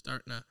defense is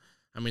starting to.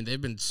 I mean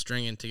they've been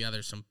stringing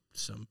together some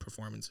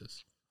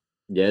performances.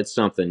 Yeah, it's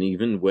something.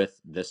 Even with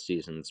this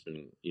season, it's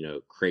been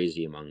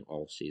crazy among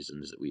all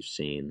seasons that we've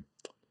seen.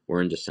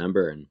 We're in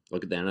December, and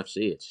look at the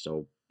NFC. It's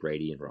still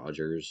Brady and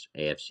Rodgers.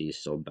 AFC is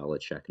still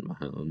Belichick and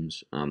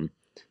Mahomes.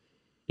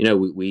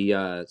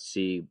 We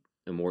see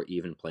a more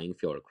even playing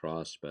field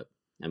across, but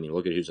I mean,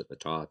 look at who's at the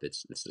top.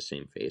 It's the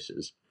same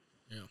faces.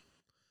 Yeah.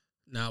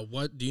 Now,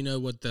 what do you know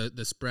what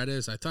the spread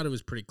is? I thought it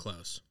was pretty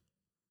close.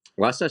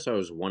 Last I saw it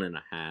was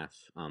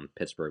 1.5.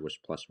 Pittsburgh was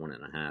plus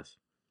 1.5.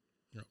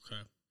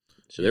 Okay.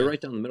 So they're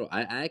right down the middle.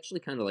 I actually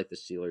kind of like the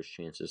Steelers'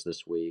 chances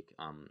this week.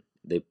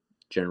 They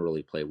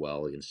generally play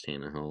well against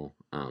Tannehill.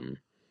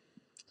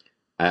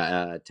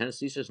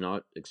 Tennessee's just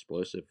not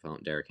explosive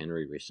without Derrick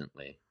Henry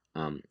recently.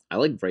 I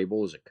like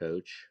Vrabel as a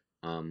coach.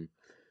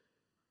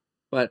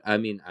 But, I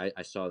mean,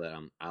 I saw that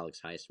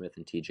Alex Highsmith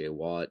and T.J.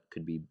 Watt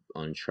could be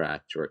on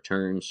track to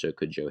return, so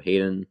could Joe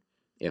Hayden.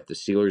 If the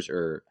Steelers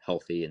are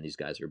healthy and these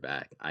guys are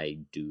back, I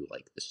do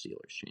like the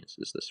Steelers'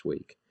 chances this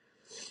week.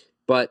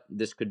 But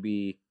this could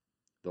be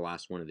the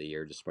last one of the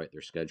year, despite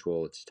their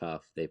schedule. It's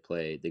tough. They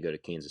go to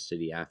Kansas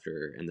City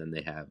after, and then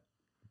they have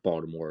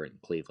Baltimore and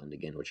Cleveland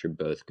again, which are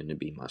both going to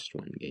be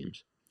must-win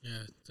games.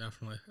 Yeah,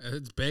 definitely.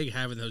 It's big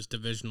having those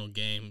divisional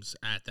games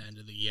at the end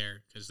of the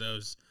year because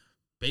those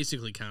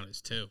basically count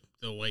as two,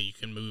 the way you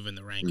can move in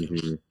the rankings.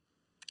 Mm-hmm.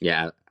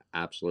 Yeah,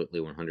 absolutely,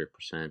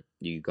 100%.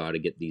 You got to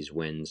get these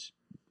wins,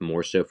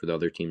 more so for the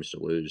other teams to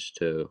lose,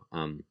 too.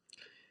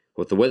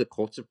 With the way the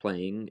Colts are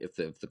playing, if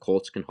the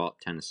Colts can hop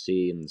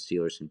Tennessee and the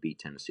Steelers can beat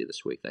Tennessee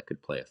this week, that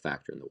could play a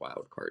factor in the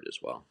wild card as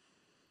well.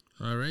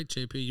 All right,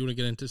 JP, you want to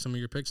get into some of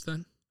your picks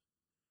then?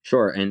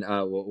 Sure, and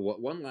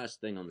one last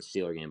thing on the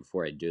Steeler game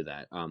before I do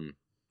that.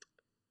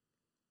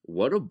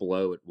 What a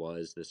blow it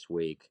was this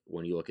week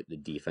when you look at the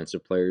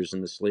defensive players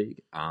in this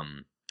league.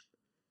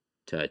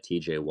 To to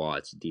TJ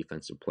Watt's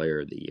Defensive Player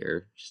of the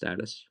Year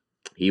status.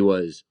 He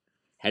was,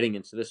 heading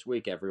into this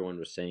week, everyone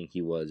was saying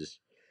he was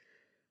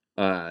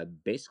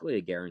basically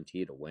a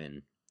guarantee to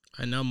win.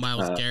 I know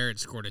Myles Garrett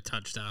scored a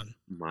touchdown.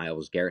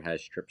 Myles Garrett had a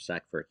strip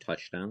sack for a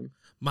touchdown.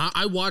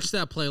 I watched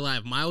that play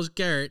live. Myles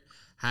Garrett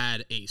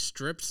had a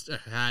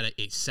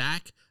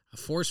sack, a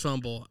forced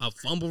fumble, a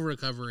fumble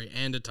recovery,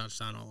 and a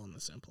touchdown all on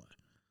the same play.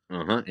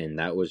 And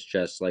that was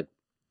just like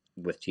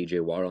with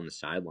TJ Watt on the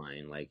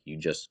sideline, like you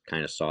just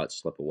kind of saw it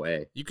slip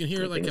away. You can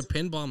hear it like a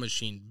pinball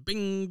machine.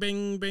 Bing,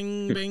 bing,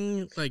 bing,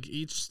 bing. Like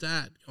each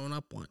stat going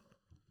up one.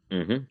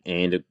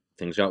 And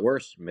things got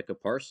worse. Micah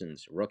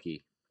Parsons,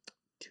 rookie,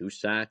 2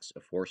 sacks, a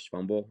forced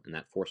fumble, and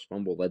that forced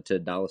fumble led to a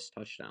Dallas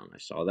touchdown. I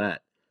saw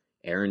that.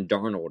 Aaron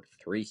Darnold,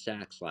 3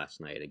 sacks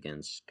last night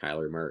against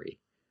Kyler Murray.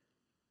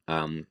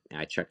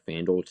 I checked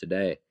FanDuel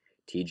today.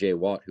 TJ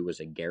Watt, who was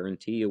a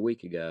guarantee a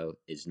week ago,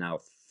 is now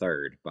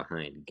 3rd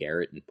behind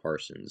Garrett and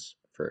Parsons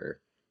for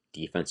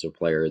Defensive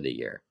Player of the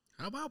Year.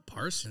 How about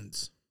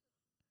Parsons?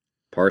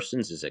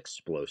 Parsons is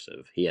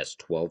explosive. He has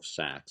 12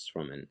 sacks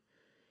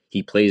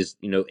he plays,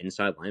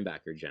 inside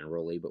linebacker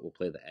generally, but will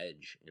play the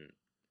edge. And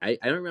I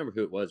don't remember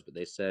who it was, but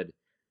they said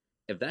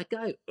if that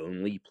guy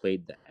only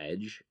played the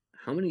edge,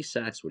 how many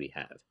sacks would he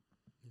have?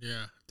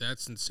 Yeah,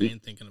 that's insane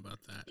thinking about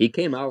that. He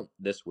came out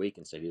this week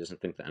and said he doesn't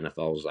think the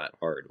NFL is that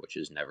hard, which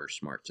is never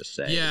smart to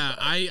say. Yeah,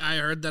 I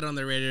heard that on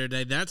the radio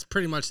today. That's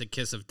pretty much the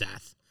kiss of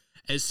death.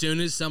 As soon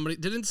as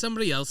didn't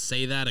somebody else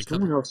say that?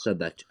 Someone else said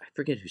that. I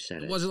forget who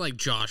said it. It wasn't like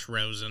Josh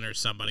Rosen or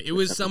somebody. It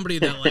was somebody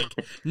that like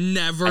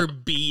never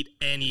beat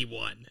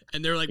anyone.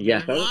 And they're like,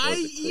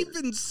 why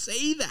even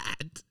say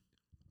that?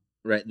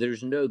 Right.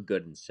 There's no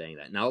good in saying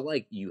that. Now,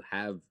 like, you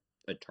have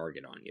a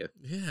target on you.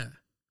 Yeah.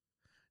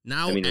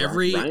 Now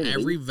every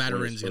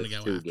veteran's going to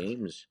go 2 after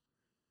games.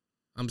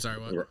 I'm sorry,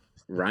 what?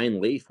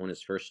 Ryan Leaf won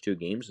his first 2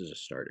 games as a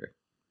starter.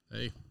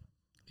 Hey,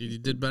 he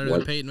did better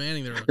than Peyton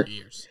Manning the rookie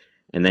years.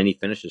 And then he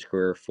finished his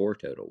career with 4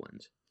 total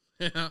wins.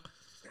 Yeah.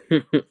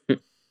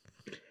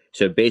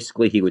 So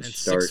basically he would and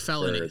start 6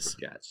 felonies. for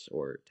the Jets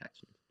or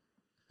Texans.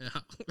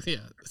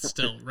 Yeah,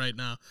 still right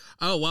now.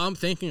 Oh, well, I'm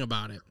thinking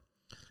about it.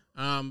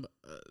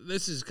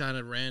 This is kind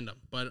of random,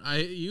 but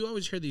you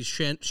always hear these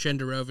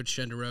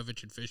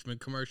Shenderovich and Fishman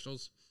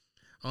commercials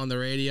on the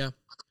radio.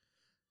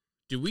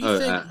 Do we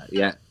think?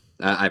 Yeah,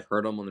 I've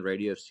heard them on the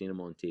radio, seen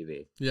them on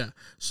TV. Yeah,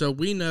 so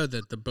we know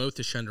that both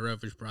the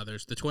Shenderovich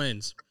brothers, the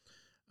twins,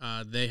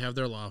 they have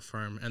their law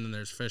firm, and then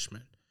there's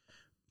Fishman.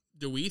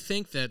 Do we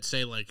think that,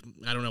 say, like,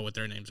 I don't know what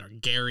their names are,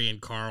 Gary and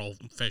Carl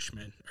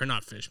Fishman, or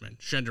not Fishman,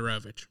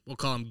 Shenderovich. We'll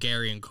call them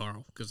Gary and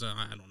Carl, because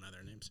I don't know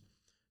their names.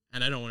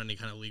 And I don't want any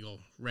kind of legal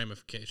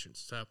ramifications.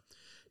 So,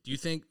 do you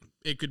think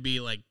it could be,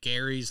 like,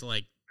 Gary's,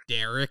 like,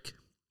 Derek,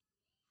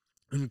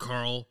 and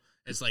Carl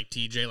is, like,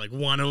 TJ? Like,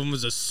 one of them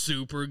is a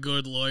super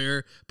good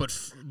lawyer, but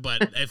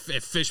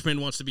if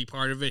Fishman wants to be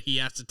part of it, he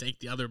has to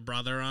take the other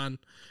brother on.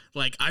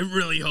 Like, I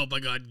really hope I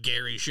got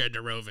Gary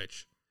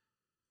Shenderovich.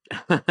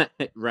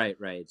 Right.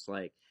 It's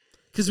like...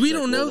 Because we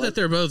don't know that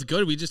they're both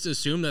good. We just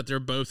assume that they're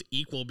both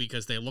equal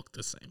because they look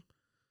the same.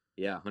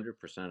 Yeah,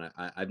 100%.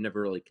 I've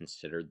never really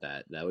considered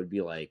that. That would be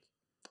like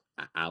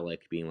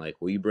Alec being like,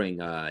 will you bring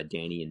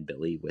Danny and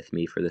Billy with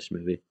me for this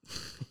movie?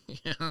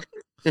 Yeah.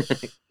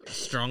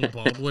 Strong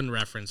Baldwin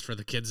reference for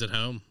the kids at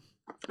home.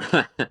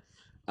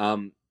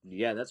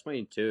 Yeah, that's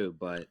mine too,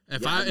 but...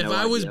 If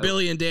I was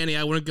Billy and Danny,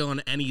 I wouldn't go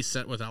on any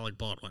set with Alec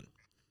Baldwin.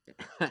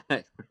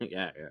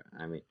 Yeah,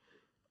 I mean...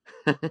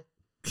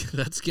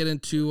 Let's get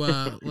into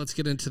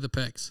the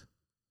picks.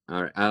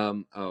 All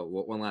right.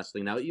 One last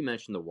thing. Now that you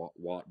mentioned the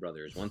Watt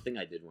brothers, one thing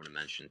I did want to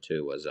mention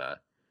too was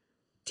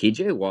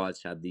TJ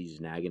Watt's had these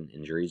nagging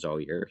injuries all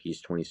year. He's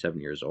 27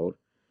 years old.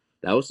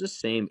 That was the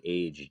same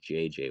age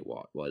JJ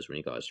Watt was when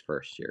he got his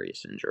first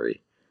serious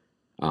injury.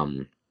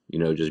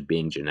 Just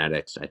being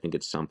genetics, I think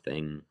it's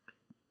something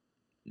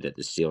that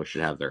the Steelers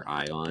should have their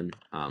eye on.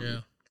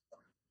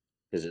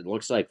 Because it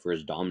looks like for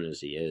as dominant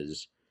as he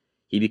is,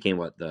 he became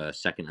the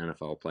second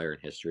NFL player in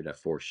history to have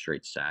 4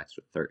 straight sacks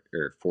with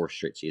 4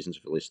 straight seasons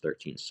with at least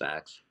 13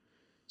 sacks.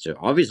 So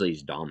obviously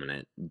he's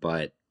dominant,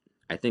 but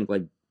I think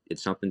like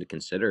it's something to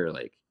consider.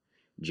 Like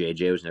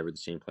JJ was never the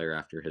same player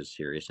after his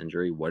serious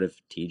injury. What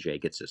if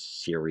TJ gets a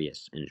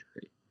serious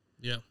injury?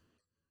 Yeah.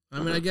 I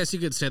mean, I guess you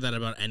could say that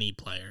about any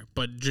player,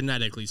 but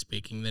genetically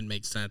speaking, that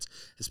makes sense,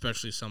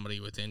 especially somebody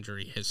with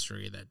injury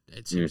history that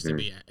it seems to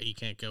be, you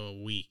can't go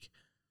a week.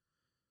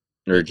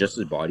 Or just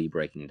his body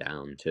breaking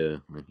down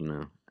too.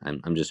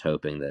 I'm just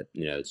hoping that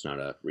it's not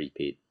a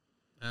repeat.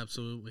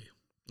 Absolutely.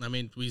 I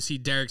mean, we see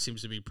Derek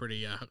seems to be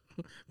pretty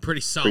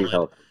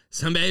solid.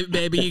 So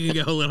maybe you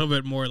can go a little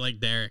bit more like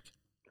Derek.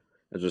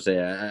 I was gonna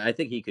say, I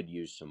think he could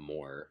use some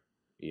more.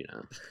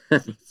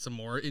 Some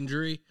more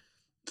injury.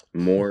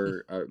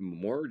 More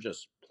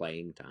just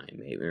playing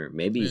time.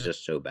 Maybe he's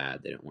just so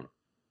bad they don't want to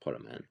put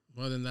him in.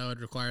 Well, then that would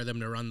require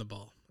them to run the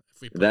ball.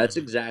 That's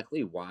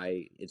exactly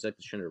why it's like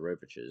the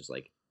Shenderoviches.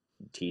 Like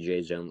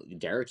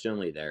Derek's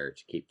only there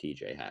to keep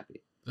TJ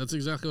happy. That's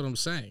exactly what I'm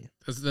saying.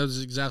 That's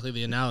exactly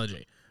the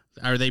analogy.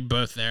 Are they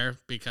both there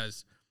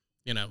because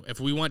if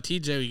we want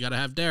TJ, you got to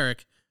have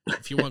Derek.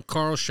 If you want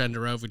Carl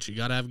Shenderovich, you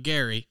got to have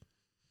Gary.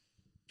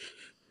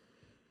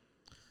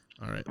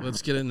 All right,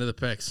 let's get into the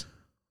picks.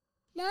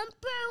 Number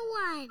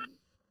 1.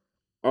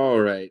 All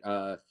right.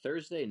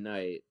 Thursday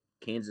night,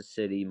 Kansas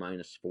City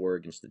 -4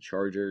 against the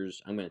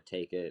Chargers. I'm going to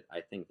take it.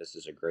 I think this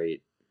is a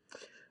great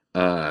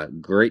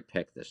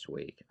pick this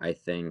week. I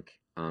think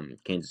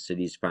Kansas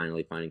City's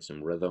finally finding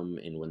some rhythm,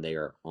 and when they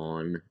are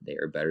on, they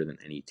are better than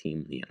any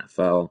team in the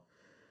NFL.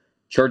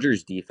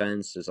 Chargers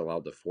defense has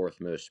allowed the 4th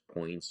most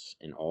points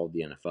in all of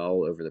the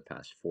NFL over the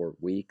past 4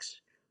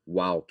 weeks,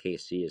 while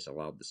KC has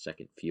allowed the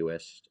 2nd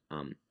fewest.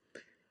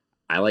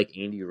 I like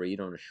Andy Reid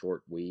on a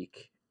short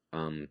week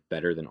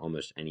better than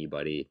almost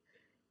anybody.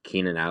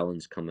 Keenan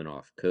Allen's coming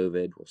off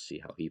COVID. We'll see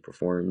how he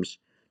performs.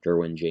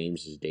 Derwin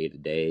James is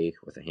day-to-day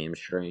with a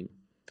hamstring.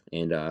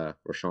 And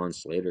Rashawn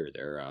Slater,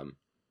 their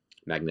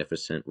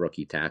magnificent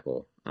rookie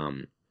tackle,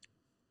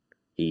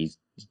 he's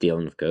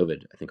dealing with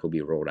COVID. I think he'll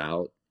be rolled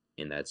out.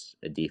 And that's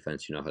a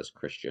defense, has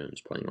Chris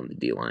Jones playing on the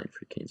D-line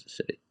for Kansas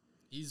City.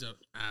 He's an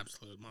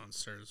absolute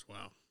monster as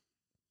well.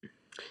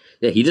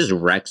 Yeah, he just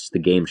wrecks the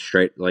game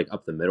straight,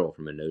 up the middle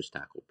from a nose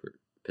tackle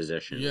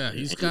position. Yeah,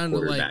 he's kind of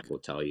quarterback will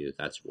tell you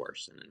that's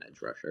worse than an edge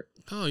rusher.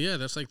 Oh, yeah,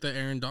 that's like the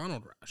Aaron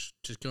Donald rush,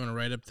 just going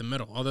right up the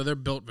middle, although they're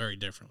built very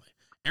differently.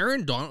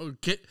 Aaron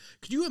Donald, could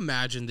you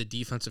imagine the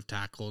defensive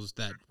tackles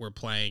that were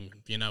playing,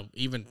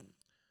 even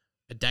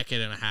a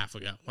decade and a half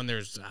ago when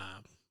there's,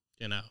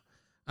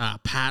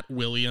 Pat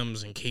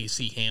Williams and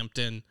Casey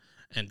Hampton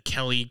and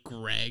Kelly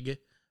Gregg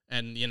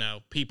and,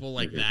 people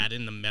like that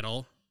in the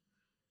middle.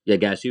 Yeah,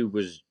 guys who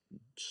was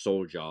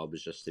sole job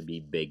was just to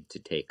be big to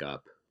take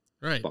up.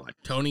 Right. Spot.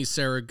 Tony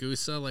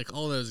Saragusa,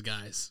 all those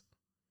guys.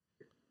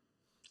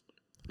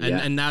 And Yeah.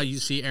 and now you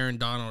see Aaron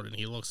Donald and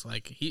he looks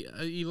like he's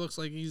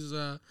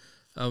a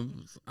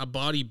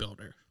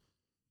bodybuilder.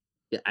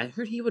 Yeah, I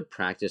heard he would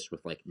practice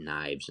with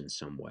knives in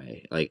some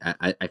way.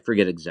 I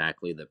forget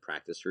exactly the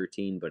practice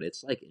routine, but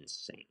it's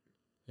insane.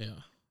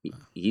 Yeah.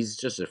 He's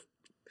just a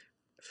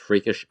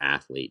freakish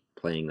athlete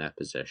playing that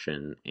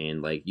position,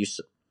 and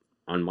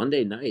on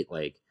Monday night,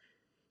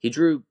 he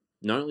drew,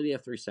 not only did he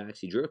have 3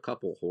 sacks, he drew a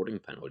couple holding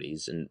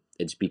penalties, and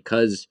it's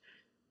because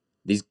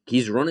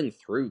he's running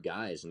through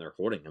guys and they're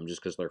holding him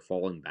just because they're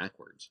falling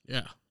backwards.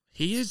 Yeah.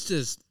 He is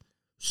just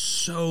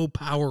so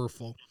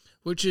powerful,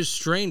 which is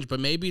strange, but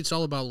maybe it's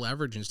all about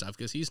leverage and stuff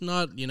because he's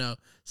not,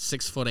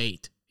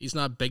 6'8". He's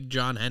not Big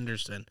John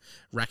Henderson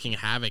wrecking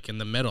havoc in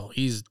the middle.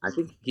 I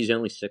think he's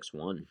only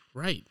 6'1".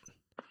 Right.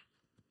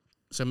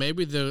 So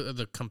maybe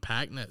the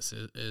compactness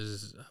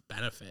is a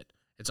benefit.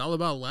 It's all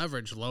about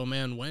leverage, low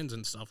man wins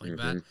and stuff like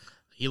that.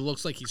 He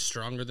looks like he's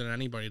stronger than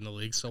anybody in the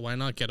league, so why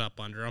not get up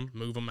under him,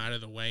 move him out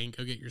of the way, and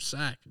go get your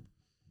sack?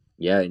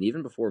 Yeah, and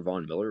even before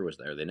Von Miller was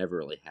there, they never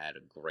really had a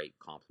great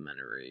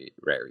complementary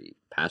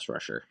pass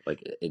rusher.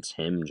 It's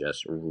him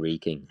just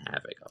wreaking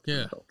havoc up the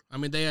middle. I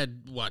mean, they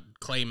had,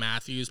 Clay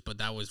Matthews, but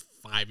that was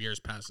 5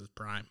 years past his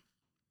prime.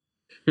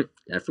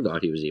 I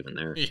forgot he was even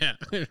there. Yeah,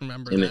 I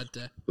remember that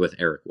day. With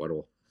Eric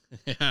Weddle.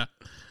 Yeah.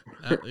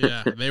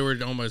 They were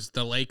almost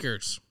the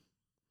Lakers.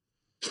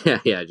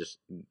 Yeah, just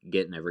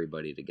getting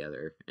everybody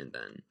together and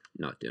then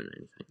not doing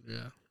anything.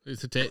 Yeah.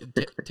 It's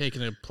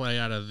taking a play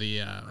out of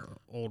the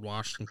old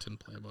Washington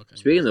playbook.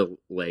 Speaking of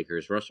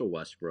Lakers, Russell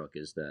Westbrook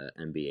is the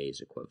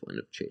NBA's equivalent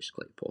of Chase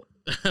Claypool.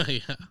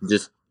 Yeah.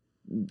 Just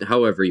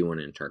however you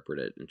want to interpret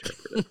it.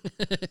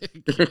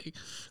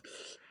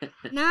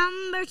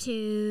 Number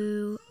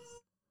 2.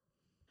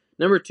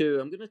 Number 2,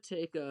 I'm going to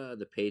take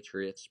the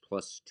Patriots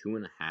plus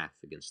 2.5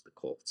 against the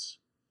Colts.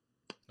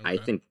 Okay. I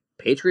think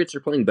Patriots are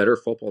playing better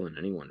football than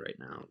anyone right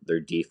now. Their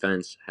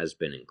defense has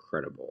been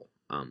incredible.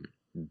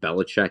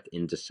 Belichick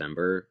in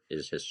December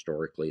is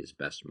historically his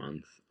best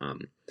month.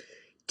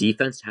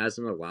 Defense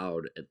hasn't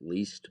allowed at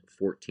least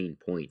 14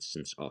 points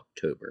since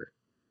October.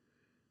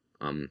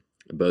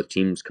 Both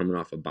teams coming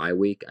off a bye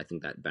week. I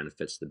think that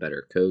benefits the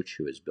better coach,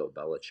 who is Bill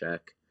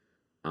Belichick.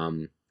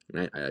 And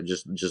I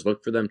just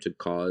look for them to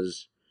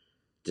cause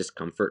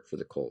discomfort for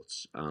the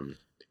Colts.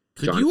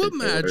 Could you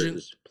imagine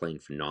is playing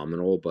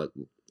phenomenal, but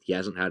he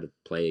hasn't had to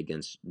play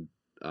against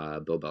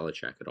Bill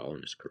Belichick at all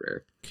in his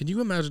career. Can you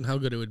imagine how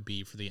good it would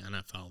be for the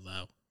NFL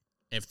though,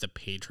 if the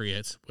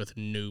Patriots with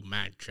new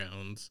Mac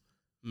Jones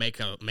make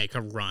a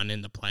run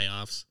in the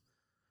playoffs?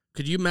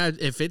 Could you imagine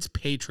if it's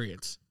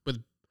Patriots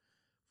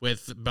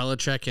with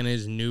Belichick and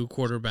his new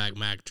quarterback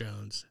Mac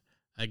Jones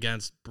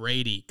against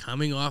Brady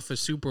coming off a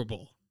Super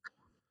Bowl?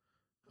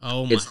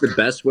 Oh my! It's the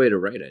best way to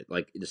write it.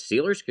 The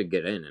Steelers could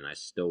get in, and I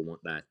still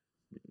want that.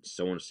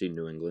 Still want to see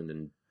New England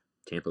and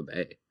Tampa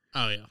Bay.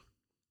 Oh yeah.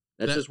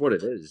 That's just what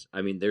it is.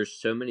 I mean, there's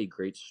so many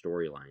great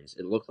storylines.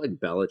 It looked like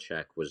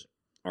Belichick was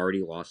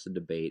already lost the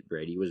debate.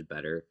 Brady was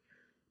better.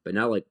 But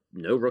now,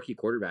 no rookie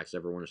quarterbacks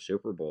ever won a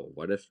Super Bowl.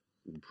 What if,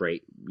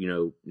 Mac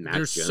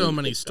There's Jones so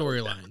many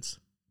storylines.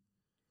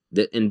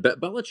 And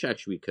Belichick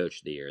should be coach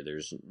of the year.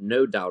 There's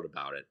no doubt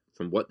about it.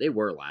 From what they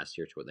were last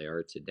year to what they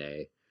are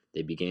today,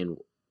 they began,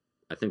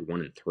 I think,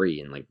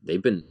 1-3, and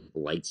they've been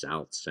lights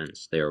out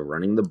since. They are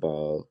running the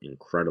ball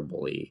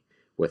incredibly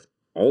with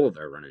all of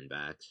their running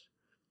backs.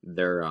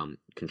 They're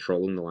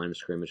controlling the line of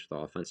scrimmage with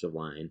the offensive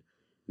line.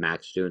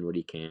 Mac's doing what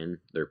he can.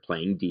 They're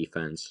playing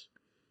defense.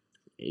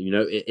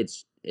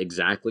 It's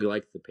exactly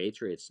like the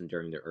Patriots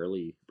during the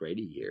early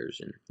Brady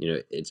years, and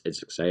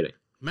it's exciting.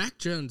 Mac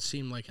Jones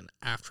seemed like an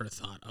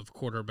afterthought of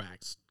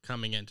quarterbacks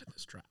coming into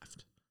this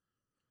draft.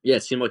 Yeah,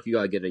 it seemed like you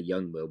gotta get a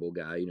young mobile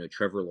guy.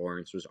 Trevor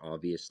Lawrence was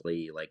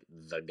obviously like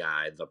the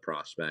guy, the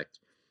prospect.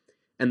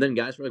 And then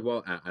guys were like,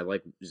 well, I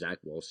like Zach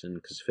Wilson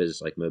because of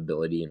his like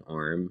mobility and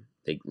arm.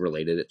 They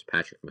related it to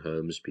Patrick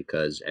Mahomes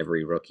because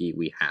every rookie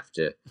we have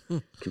to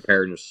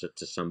compare him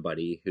to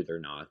somebody who they're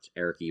not.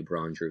 Eric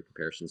Ebron drew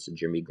comparisons to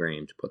Jimmy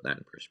Graham to put that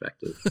in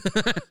perspective.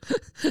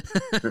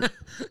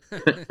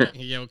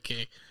 Yeah,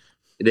 okay.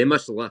 They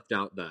must have left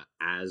out the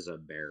as a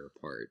bear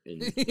part.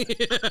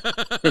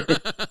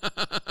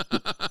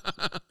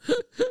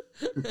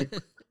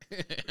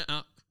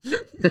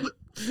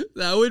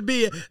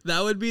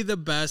 That would be the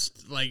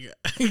best like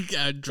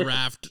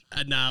draft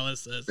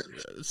analysis,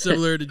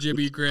 similar to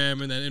Jimmy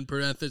Graham, and then in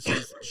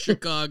parentheses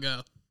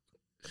Chicago.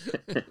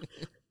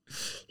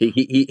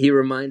 He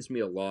reminds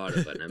me a lot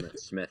of an Emmitt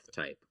Smith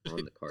type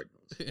on the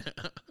Cardinals. Yeah.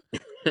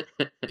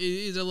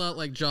 He's a lot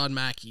like John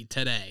Mackey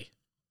today.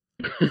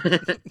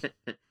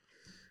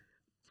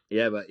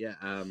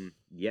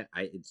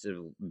 It's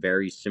a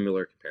very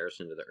similar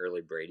comparison to the early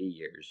Brady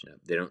years.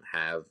 They don't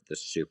have the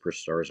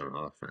superstars on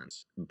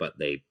offense, but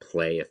they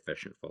play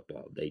efficient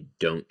football. They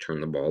don't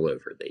turn the ball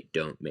over. They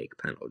don't make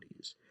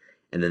penalties,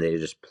 and then they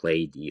just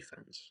play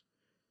defense.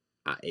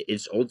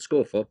 It's old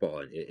school football,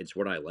 and it's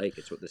what I like.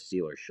 It's what the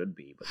Steelers should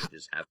be, but they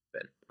just haven't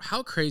been.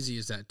 How crazy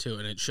is that too?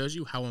 And it shows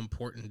you how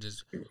important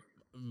is,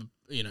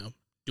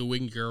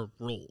 doing your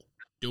role.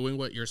 Doing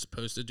what you're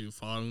supposed to do,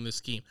 following the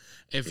scheme.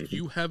 If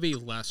you have a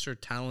lesser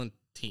talent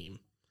team,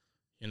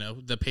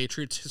 the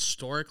Patriots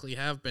historically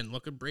have been.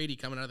 Look at Brady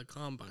coming out of the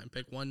combine,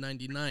 pick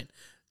 199.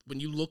 When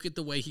you look at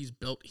the way he's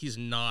built, he's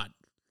not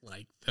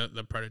like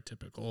the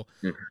prototypical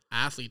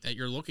athlete that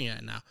you're looking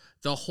at now.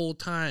 The whole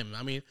time,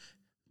 I mean,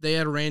 they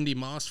had Randy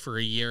Moss for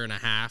a year and a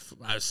half,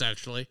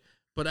 essentially.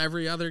 But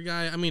every other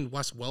guy, I mean,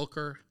 Wes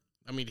Welker,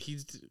 I mean,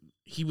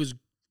 he was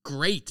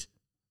great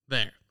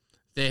there.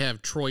 They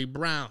have Troy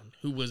Brown,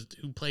 who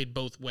played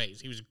both ways.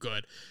 He was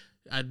good.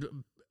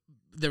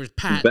 There was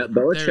Pat.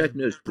 Belichick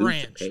knows who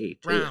to pay too,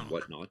 Brown. and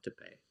what not to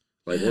pay.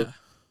 Look,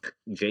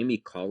 Jamie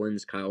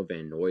Collins, Kyle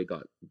Van Noy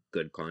got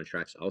good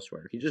contracts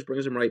elsewhere. He just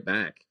brings them right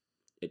back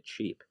at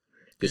cheap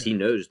because he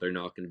knows they're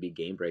not going to be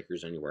game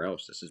breakers anywhere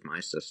else. This is my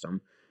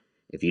system.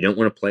 If you don't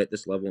want to play at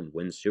this level and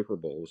win Super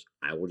Bowls,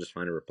 I will just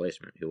find a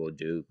replacement who will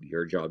do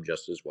your job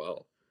just as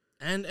well.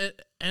 And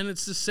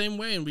it's the same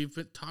way, and we've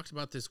talked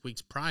about this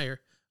weeks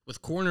prior.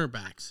 With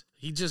cornerbacks,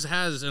 he just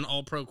has an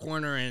all-pro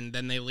corner, and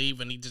then they leave,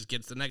 and he just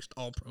gets the next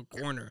all-pro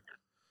corner.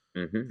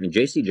 And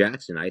J.C.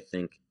 Jackson, I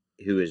think,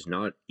 who is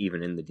not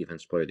even in the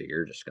Defensive Player of the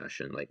Year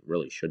discussion, like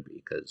really should be,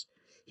 because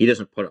he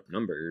doesn't put up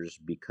numbers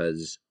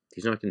because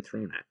he's not getting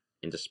thrown at.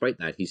 And despite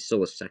that, he's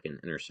still a second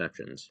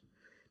interceptions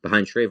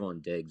behind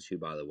Trayvon Diggs, who,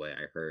 by the way,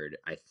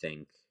 I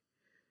think,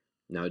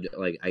 now,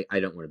 like, I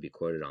don't want to be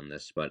quoted on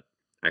this, but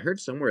I heard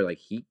somewhere, like,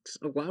 he's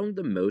allowing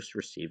the most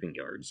receiving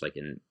yards, like,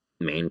 in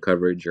man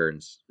coverage or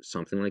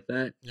something like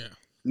that. Yeah.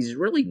 He's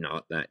really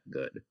not that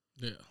good.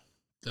 Yeah.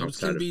 Those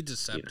can be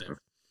deceptive.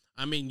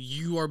 I mean,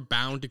 you are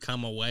bound to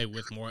come away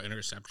with more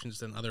interceptions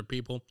than other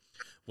people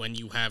when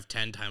you have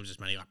 10 times as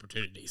many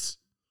opportunities.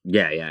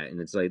 Yeah, and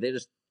it's like they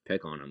just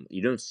pick on him.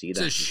 You don't see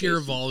that. It's a sheer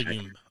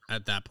volume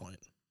at that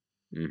point.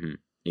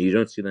 You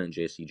don't see that in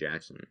J.C.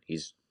 Jackson.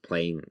 He's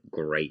playing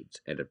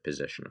great at a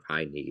position of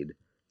high need.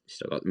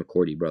 Still got the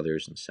McCourty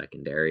brothers in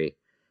secondary.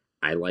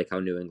 I like how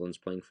New England's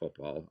playing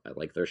football. I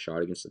like their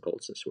shot against the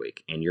Colts this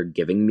week. And you're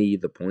giving me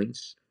the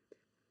points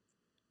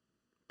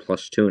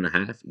plus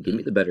 2.5. Give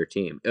me the better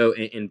team. Oh,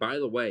 and by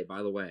the way,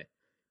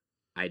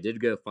 I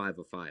did go 5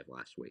 of 5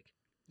 last week.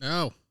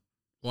 Oh,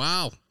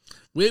 wow.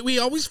 We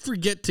always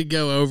forget to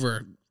go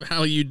over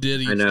how you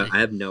did each I know. week. I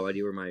have no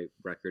idea where my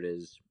record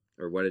is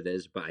or what it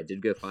is, but I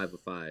did go 5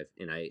 of 5.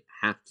 And I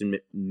have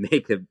to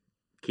make a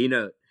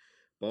keynote.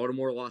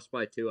 Baltimore lost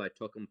by 2. I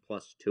took them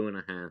plus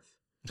 2.5.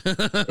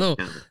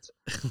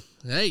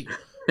 Hey,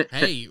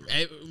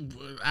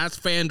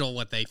 ask FanDuel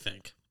what they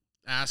think.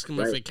 Ask them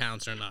if it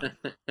counts or not.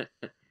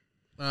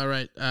 All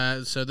right,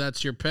 so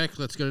that's your pick.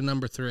 Let's go to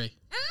number 3. Number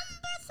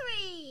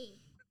 3.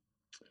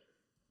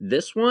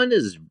 This one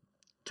is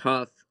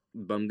tough,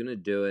 but I'm gonna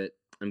do it.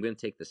 I'm gonna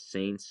take the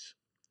Saints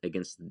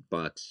against the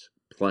Bucks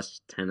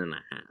plus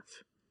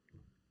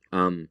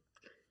 10.5.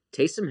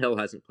 Taysom Hill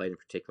hasn't played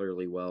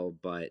particularly well,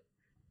 but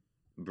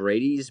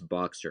Brady's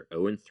Bucks are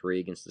 0-3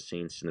 against the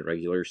Saints in the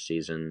regular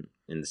season,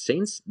 and the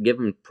Saints give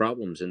them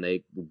problems, and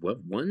they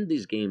won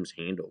these games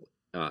handled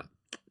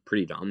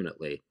pretty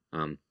dominantly.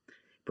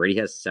 Brady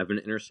has 7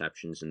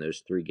 interceptions in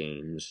those 3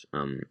 games.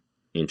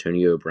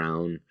 Antonio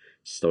Brown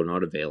still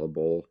not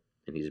available,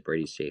 and he's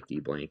Brady's safety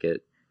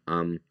blanket.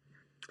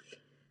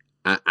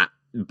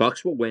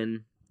 Bucks will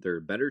win. They're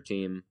a better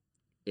team.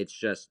 It's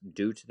just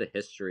due to the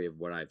history of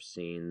what I've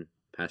seen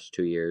past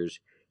 2 years.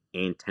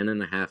 and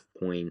 10.5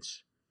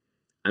 points.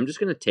 I'm just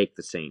going to take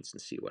the Saints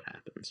and see what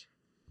happens.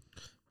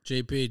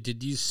 JP,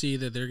 did you see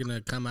that they're going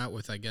to come out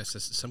with, I guess,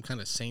 some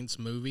kind of Saints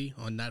movie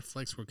on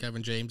Netflix where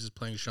Kevin James is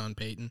playing Sean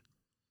Payton?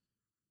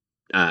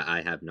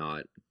 I have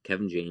not.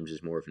 Kevin James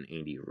is more of an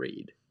Andy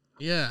Reid.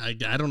 Yeah,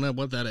 I don't know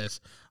what that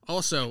is.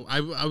 Also, I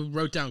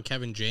wrote down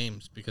Kevin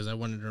James because I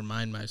wanted to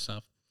remind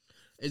myself.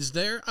 Is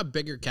there a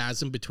bigger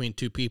chasm between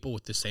two people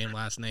with the same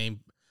last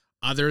name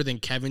other than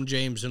Kevin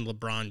James and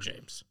LeBron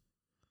James?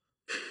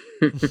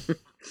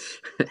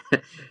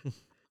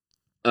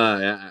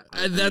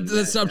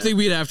 That's something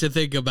we'd have to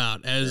think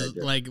about as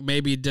like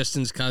maybe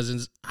distant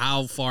cousins,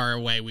 how far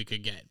away we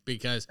could get,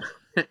 because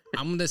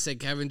I'm going to say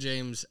Kevin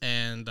James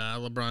and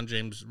LeBron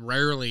James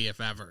rarely, if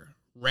ever,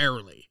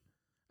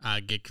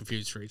 get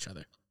confused for each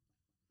other.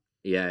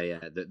 Yeah.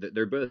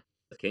 They're both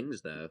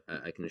kings, though.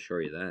 I can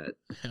assure you that.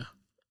 Yeah.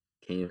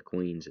 King of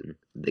Queens and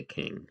the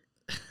King.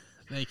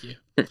 Thank you.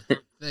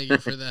 Thank you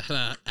for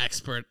that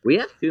expert. We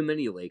have too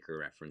many Laker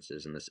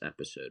references in this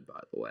episode,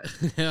 by the way.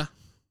 Yeah.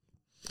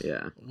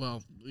 Yeah.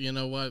 Well, you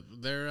know what?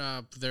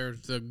 They're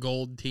the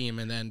gold team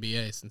in the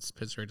NBA since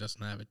Pittsburgh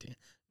doesn't have a team.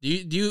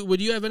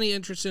 Would you have any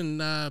interest in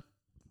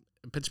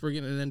Pittsburgh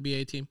in an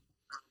NBA team?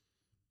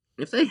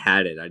 If they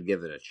had it, I'd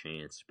give it a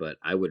chance, but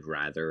I would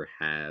rather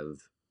have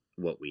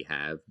what we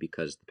have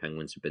because the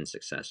Penguins have been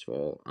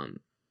successful.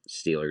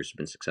 Steelers have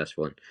been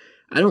successful, and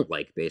I don't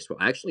like baseball.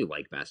 I actually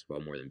like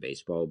basketball more than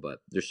baseball,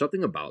 but there's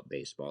something about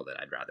baseball that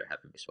I'd rather have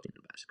a baseball team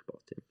than a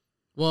basketball team.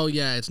 Well,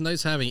 yeah, it's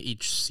nice having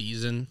each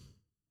season.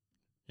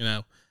 You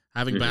know,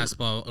 having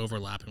basketball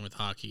overlapping with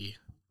hockey,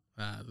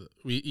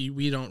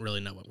 we don't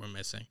really know what we're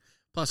missing.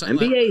 Plus,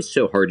 NBA is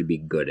so hard to be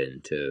good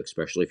into,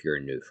 especially if you're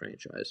a new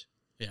franchise.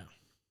 Yeah.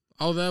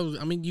 Although,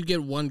 I mean, you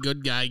get one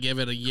good guy, give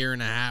it a year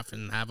and a half,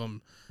 and have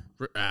them,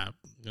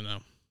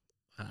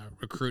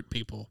 recruit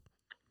people,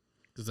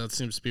 because that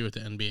seems to be what the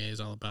NBA is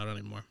all about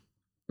anymore.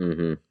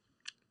 Mm-hmm.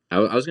 I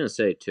was going to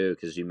say, too,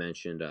 because you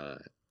mentioned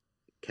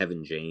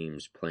Kevin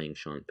James playing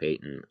Sean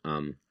Payton.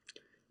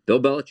 Bill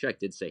Belichick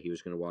did say he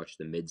was going to watch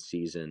the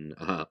mid-season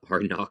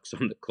Hard Knocks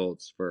on the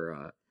Colts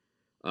for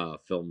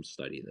film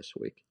study this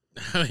week.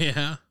 Oh,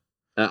 yeah?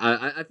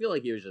 I feel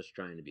like he was just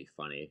trying to be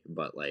funny,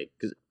 but, like,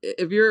 because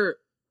if you're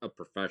a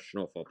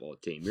professional football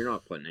team, you're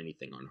not putting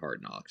anything on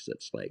Hard Knocks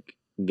that's, like,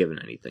 giving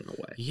anything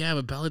away. Yeah,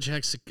 but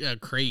Belichick's a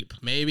creep.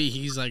 Maybe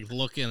he's, like,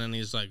 looking and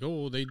he's like,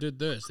 oh, they did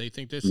this. They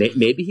think this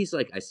Maybe he's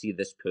like, I see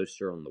this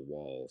poster on the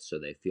wall, so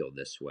they feel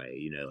this way.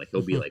 You know, like,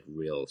 he'll be, like,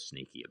 real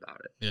sneaky about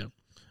it. Yeah.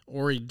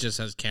 Or he just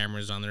has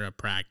cameras on there at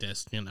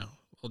practice, you know.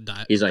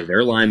 He's like,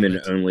 their linemen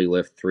only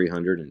lift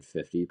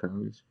 350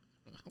 pounds.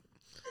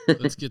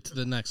 Let's get to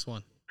the next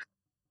one.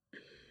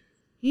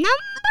 Number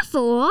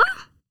 4.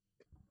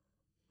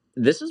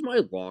 This is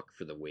my lock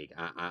for the week.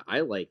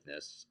 I like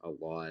this a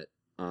lot.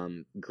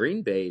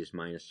 Green Bay is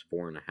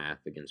 -4.5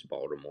 against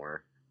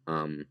Baltimore.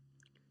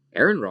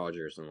 Aaron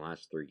Rodgers in the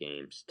last 3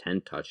 games,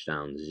 10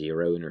 touchdowns,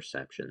 0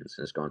 interceptions, and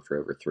has gone for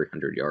over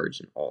 300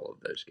 yards in all of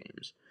those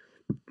games.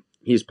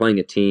 He's playing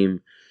a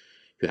team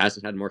who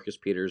hasn't had Marcus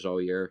Peters all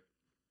year,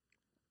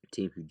 a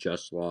team who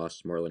just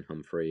lost Marlon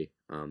Humphrey.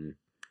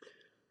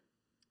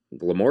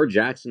 Lamar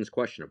Jackson's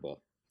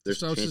questionable.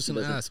 So I was just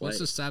going to ask, what's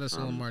the status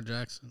of Lamar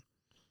Jackson?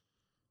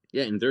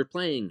 Yeah, and they're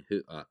playing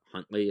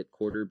Huntley at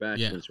quarterback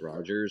against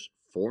Rodgers,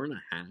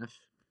 4.5.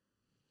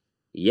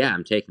 Yeah,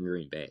 I'm taking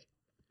Green Bay.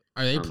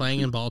 Are they playing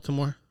in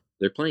Baltimore?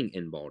 They're playing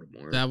in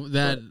Baltimore. I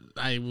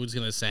was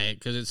going to say it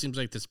because it seems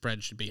like the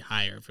spread should be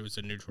higher if it was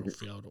a neutral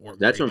field. Or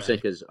that's what I'm saying,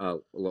 because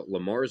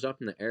Lamar's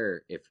up in the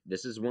air. If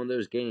this is one of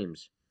those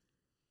games,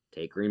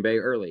 take Green Bay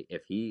early.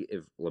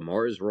 If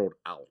Lamar is rolled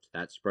out,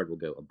 that spread will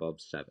go above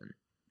 7.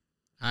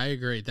 I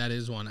agree. That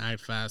is one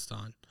I'd fast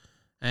on.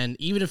 And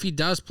even if he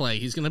does play,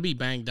 he's going to be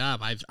banged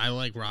up. I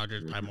like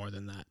Rodgers by more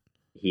than that.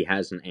 He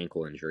has an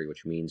ankle injury,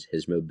 which means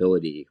his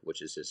mobility,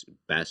 which is his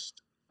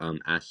best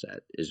asset,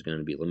 is going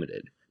to be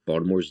limited.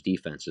 Baltimore's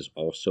defense has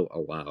also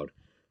allowed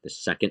the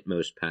second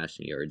most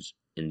passing yards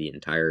in the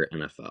entire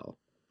NFL.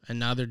 And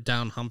now they're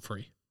down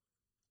Humphrey.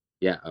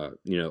 Yeah,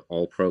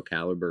 all-pro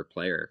caliber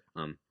player.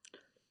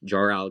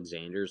 Jar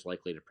Alexander's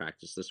likely to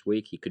practice this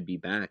week. He could be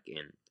back,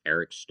 and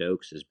Eric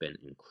Stokes has been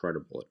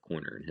incredible at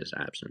corner in his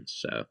absence.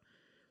 So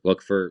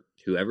look for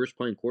whoever's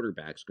playing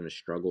quarterback is going to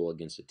struggle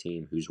against a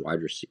team whose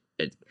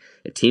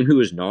a team who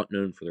is not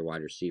known for their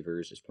wide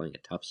receivers is playing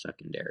a tough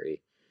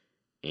secondary.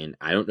 And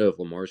I don't know if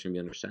Lamar's going to be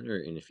under center,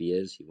 and if he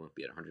is, he won't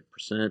be at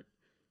 100%.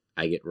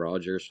 I get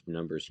Rodgers for the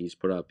numbers he's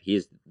put up. He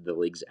is the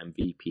league's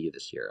MVP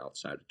this year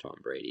outside of Tom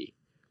Brady,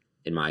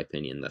 in my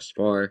opinion, thus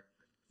far.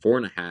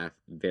 4.5,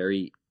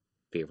 very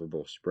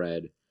favorable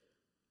spread.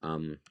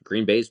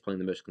 Green Bay's playing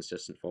the most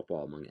consistent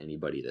football among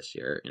anybody this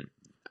year, and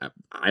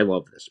I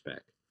love this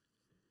pick.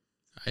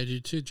 I do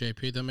too,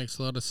 JP. That makes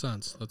a lot of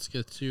sense. Let's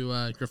get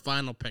to your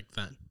final pick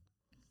then.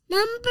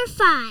 Number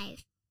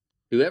 5.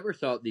 Whoever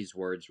thought these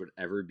words would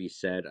ever be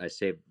said, I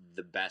say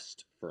the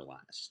best for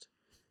last.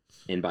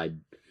 And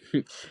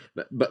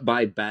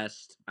by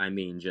best, I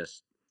mean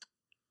just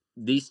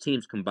these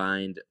teams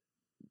combined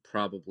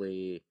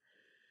probably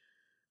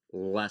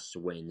less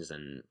wins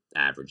than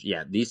average.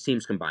 Yeah, these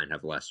teams combined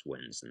have less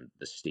wins than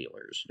the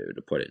Steelers do,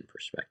 to put it in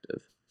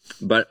perspective.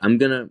 But I'm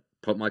going to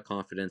put my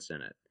confidence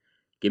in it.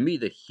 Give me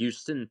the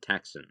Houston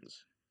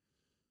Texans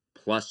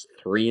plus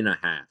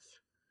 3.5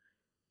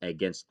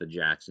 against the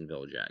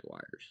Jacksonville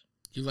Jaguars.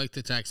 You like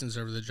the Texans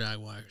over the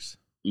Jaguars?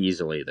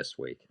 Easily this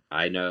week.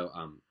 I know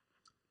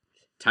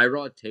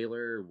Tyrod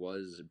Taylor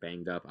was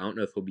banged up. I don't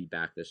know if he'll be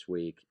back this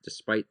week.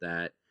 Despite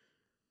that,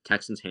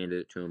 Texans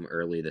handed it to him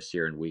early this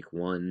year in week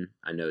 1.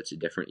 I know it's a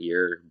different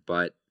year,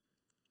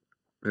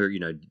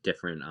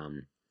 different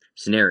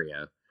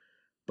scenario.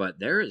 But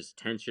there is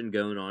tension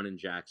going on in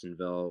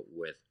Jacksonville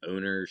with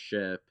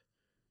ownership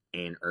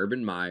and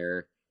Urban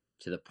Meyer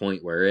to the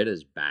point where it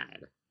is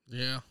bad.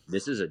 Yeah.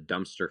 This is a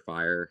dumpster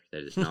fire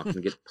that is not going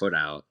to get put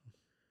out.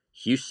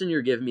 Houston,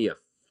 you're giving me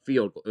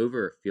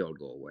over a field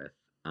goal with.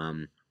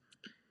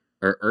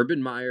 Or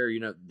Urban Meyer,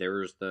 there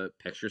was the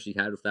pictures he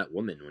had with that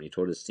woman when he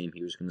told his team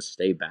he was going to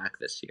stay back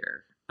this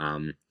year.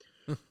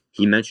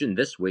 He mentioned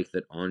this week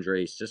that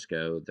Andre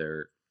Cisco,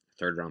 their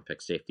third-round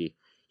pick safety,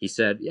 he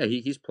said, yeah,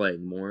 he's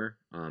playing more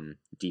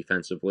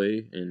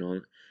defensively.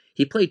 And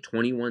he played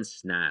 21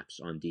 snaps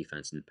on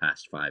defense in the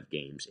past 5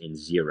 games and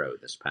 0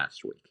 this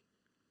past week.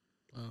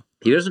 Wow.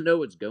 He doesn't know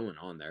what's going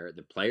on there.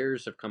 The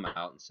players have come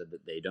out and said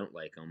that they don't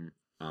like him.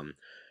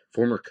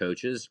 Former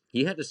coaches,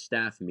 he had a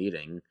staff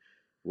meeting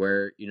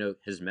where,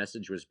 his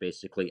message was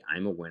basically,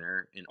 I'm a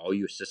winner, and all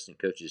you assistant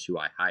coaches who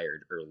I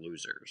hired are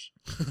losers.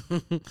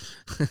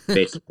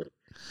 Basically.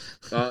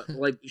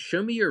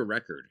 Show me your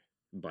record,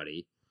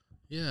 buddy.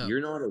 Yeah.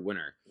 You're not a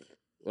winner.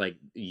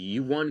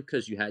 You won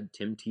because you had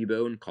Tim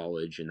Tebow in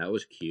college, and that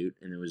was cute.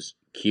 And it was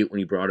cute when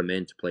you brought him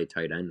in to play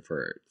tight end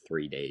for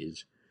 3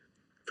 days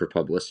for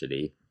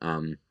publicity.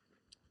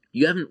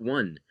 You haven't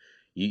won.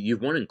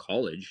 You've won in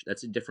college.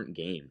 That's a different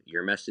game.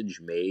 Your message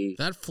may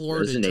that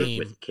Florida resonate team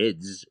with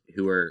kids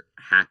who are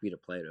happy to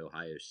play at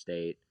Ohio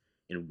State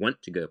and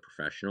want to go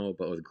professional,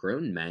 but with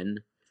grown men,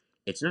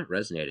 it's not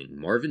resonating.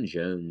 Marvin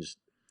Jones,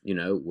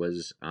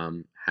 was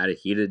had a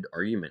heated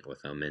argument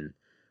with him, and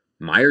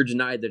Meyer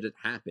denied that it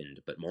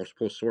happened, but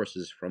multiple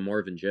sources from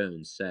Marvin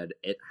Jones said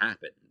it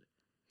happened.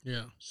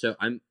 Yeah. So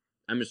I'm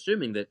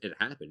assuming that it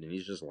happened, and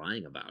he's just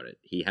lying about it.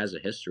 He has a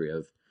history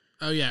of.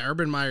 Oh yeah,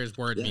 Urban Meyer's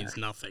word means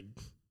nothing.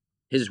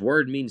 His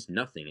word means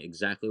nothing.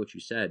 Exactly what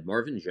you said.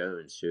 Marvin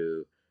Jones,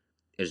 who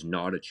is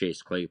not a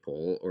Chase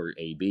Claypool or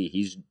AB,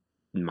 he's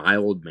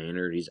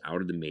mild-mannered. He's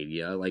out of the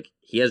media.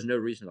 He has no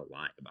reason to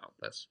lie about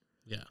this.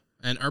 Yeah,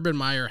 and Urban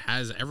Meyer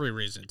has every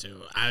reason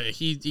to.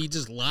 He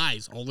just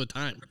lies all the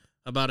time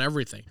about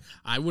everything.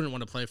 I wouldn't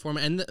want to play for him.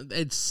 And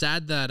it's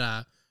sad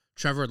that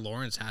Trevor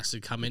Lawrence has to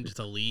come into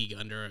the league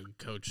under a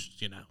coach,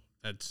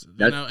 that's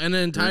and an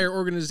entire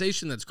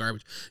organization that's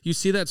garbage. You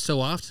see that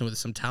so often with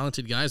some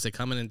talented guys that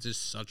come in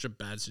just such a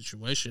bad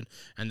situation,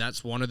 and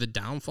that's one of the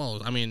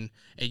downfalls. I mean,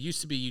 it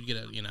used to be you'd get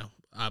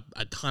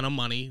a ton of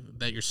money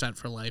that you're set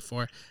for life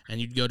for,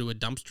 and you'd go to a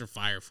dumpster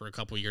fire for a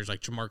couple of years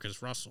like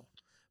Jamarcus Russell.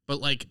 But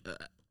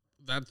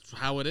that's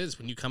how it is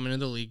when you come into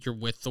the league. You're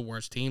with the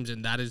worst teams,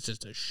 and that is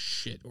just a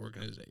shit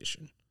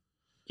organization.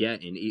 Yeah,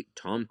 and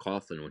Tom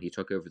Coughlin, when he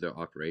took over their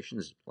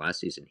operations last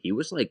season, he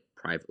was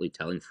privately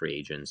telling free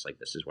agents,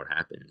 this is what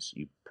happens.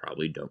 You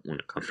probably don't want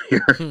to come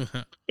here.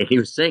 And he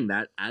was saying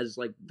that as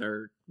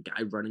their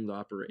guy running the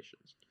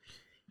operations.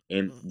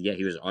 And yeah,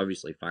 he was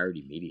obviously fired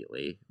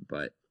immediately.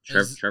 But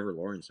Trevor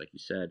Lawrence, like you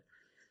said,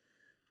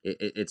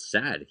 it's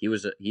sad.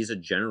 He's a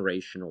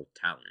generational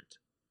talent.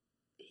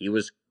 He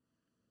was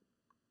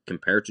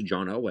compared to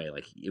John Elway,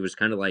 it was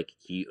kind of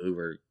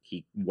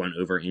he won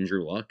over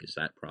Andrew Luck as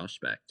that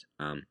prospect.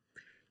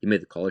 He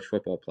made the college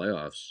football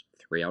playoffs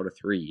 3 out of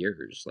 3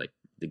 years.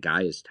 The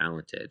guy is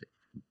talented,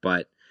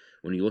 but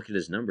when you look at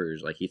his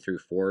numbers, he threw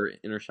 4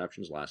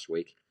 interceptions last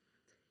week.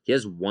 He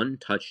has 1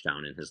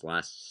 touchdown in his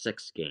last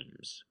 6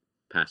 games,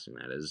 passing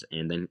that is,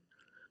 and then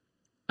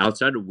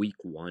outside of week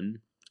 1.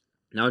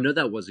 Now I know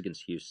that was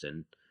against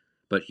Houston,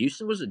 but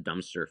Houston was a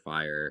dumpster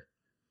fire.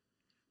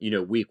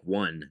 Week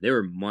 1, they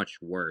were much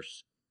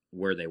worse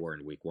where they were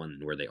in week 1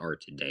 than where they are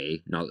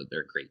today. Not that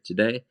they're great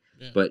today,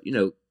 but,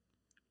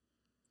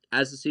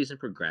 as the season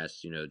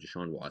progressed,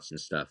 Deshaun Watson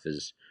stuff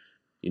is,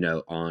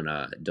 on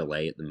a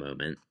delay at the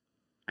moment.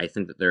 I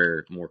think that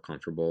they're more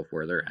comfortable with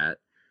where they're at.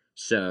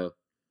 So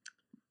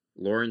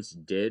Lawrence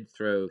did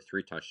throw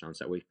 3 touchdowns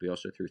that week, but he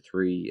also threw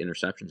 3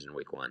 interceptions in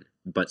week 1.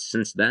 But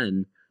since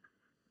then,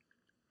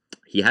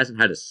 he hasn't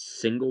had a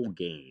single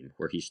game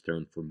where he's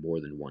thrown for more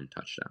than 1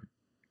 touchdown.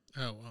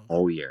 Oh, wow.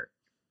 All year.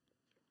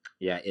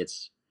 Yeah,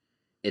 it's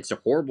a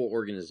horrible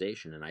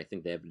organization, and I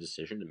think they have a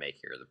decision to make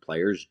here. The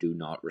players do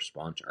not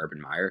respond to Urban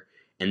Meyer,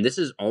 and this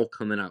is all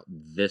coming out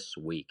this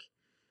week.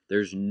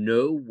 There's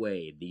no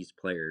way these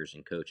players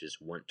and coaches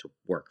want to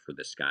work for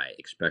this guy,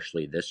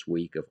 especially this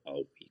week of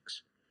all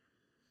weeks.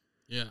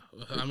 Yeah,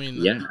 I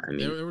mean,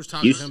 there was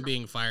talk of him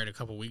being fired a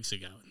couple weeks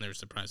ago, and they're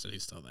surprised that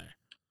he's still there.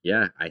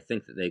 Yeah, I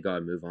think that they got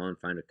to move on,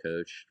 find a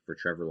coach for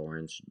Trevor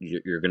Lawrence.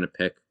 You're going to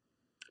pick.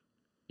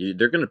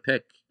 They're going to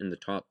pick in the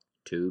top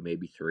 2,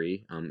 maybe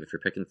 3. If you're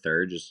picking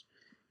third, just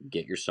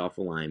get yourself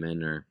a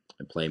lineman or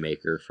a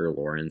playmaker for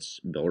Lawrence,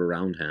 build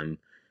around him.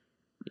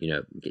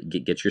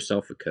 Get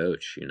yourself a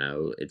coach.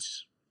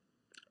 It's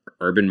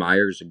Urban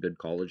Meyer's a good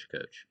college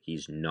coach.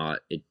 He's not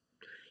it.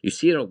 You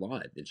see it a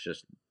lot. It's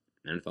just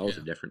NFL is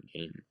a different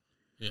game.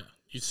 Yeah,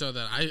 you saw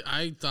that.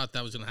 I thought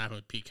that was going to happen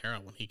with Pete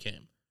Carroll when he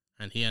came,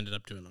 and he ended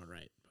up doing all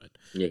right. But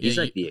yeah, he's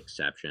like the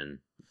exception.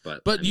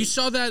 But I mean, you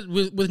saw that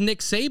with Nick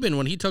Saban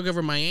when he took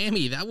over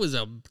Miami. That was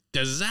a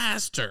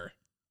disaster.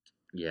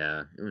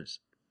 Yeah, it was.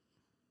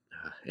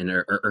 And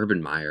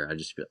Urban Meyer, I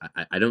just feel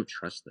I don't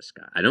trust this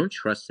guy. I don't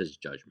trust his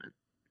judgment.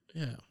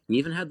 Yeah, he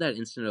even had that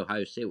incident at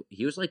Ohio State.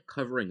 He was like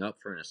covering up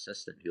for an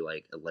assistant who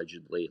like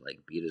allegedly like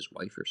beat his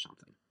wife or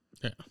something.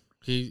 Yeah,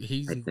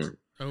 he's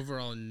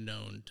overall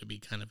known to be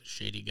kind of a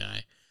shady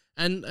guy,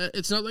 and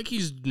it's not like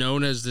he's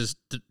known as this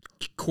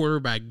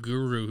quarterback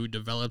guru who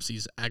develops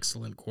these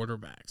excellent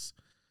quarterbacks.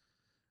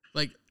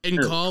 Like in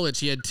college,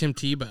 he had Tim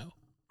Tebow.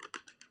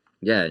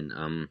 Yeah,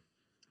 and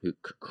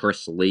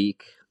Chris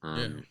Leak,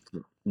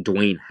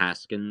 Dwayne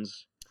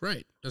Haskins.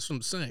 Right, that's what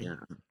I'm saying. Yeah,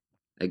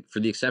 like, for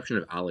the exception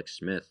of Alex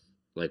Smith,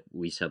 like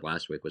we said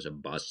last week, was a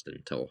bust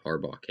until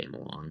Harbaugh came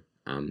along.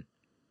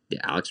 Yeah,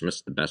 Alex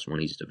Smith's the best one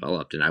he's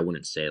developed, and I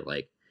wouldn't say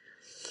like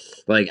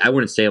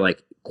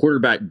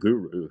quarterback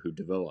guru who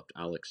developed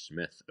Alex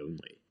Smith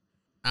only.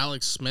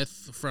 Alex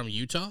Smith from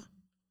Utah?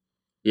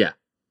 Yeah.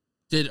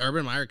 Did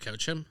Urban Meyer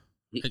coach him?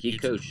 He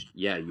coached,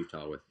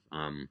 Utah with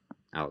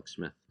Alex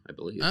Smith, I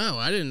believe. Oh,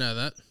 I didn't know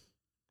that.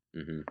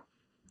 Mm-hmm.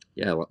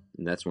 Yeah,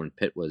 that's when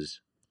Pitt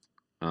was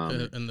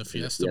in the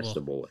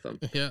Fiesta Bowl with them.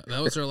 Yeah,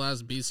 that was their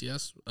last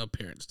BCS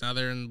appearance. Now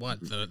they're in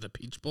what, the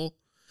Peach Bowl?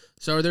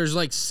 So there's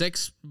like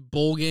 6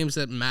 bowl games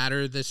that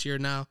matter this year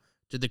now.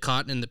 Did the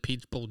Cotton and the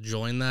Peach Bowl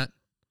join that?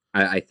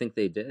 I think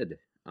they did.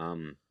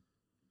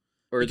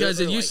 Because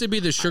it used to be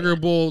the Sugar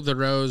Bowl, the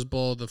Rose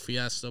Bowl, the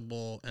Fiesta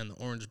Bowl, and the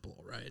Orange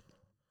Bowl, right?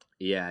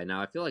 Yeah,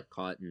 now I feel like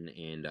Cotton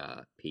and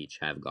Peach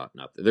have gotten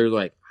up there. They're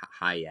like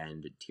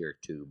high-end tier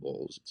 2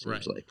 bowls, it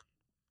seems like.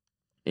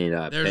 And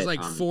there's Pitt,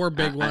 like 4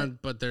 big ones,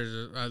 but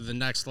there's the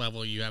next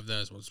level, you have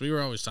those ones. We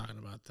were always talking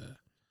about that.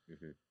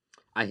 Mm-hmm.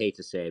 I hate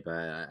to say it, but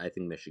I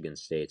think Michigan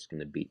State's going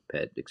to beat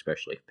Pitt,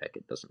 especially if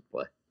Pickett doesn't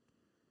play.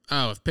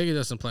 Oh, if Pickett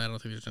doesn't play, I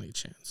don't think there's any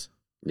chance.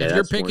 Yeah, if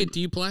you're Pickett,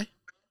 do you play?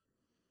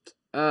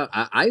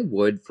 I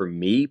would. For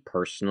me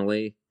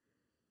personally,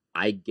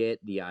 I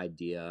get the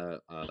idea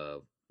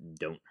of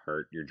don't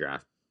hurt your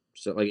draft.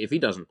 So, like, if he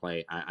doesn't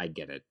play, I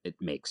get it. It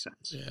makes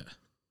sense. Yeah.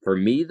 For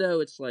me,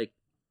 though, it's like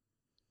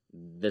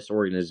this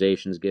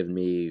organization's given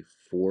me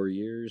 4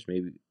 years.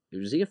 Maybe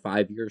was he a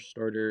 5-year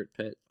starter at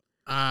Pitt?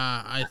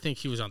 I think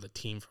he was on the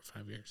team for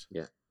 5 years.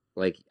 Yeah.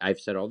 Like, I've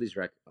said all these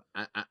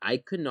I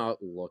could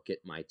not look at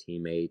my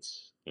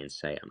teammates and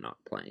say I'm not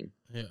playing.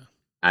 Yeah.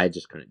 I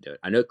just couldn't do it.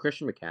 I know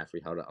Christian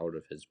McCaffrey held out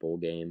of his bowl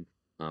game,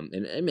 and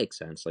it makes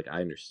sense. Like,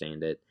 I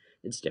understand it.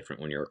 It's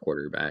different when you're a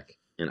quarterback,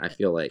 and I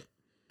feel like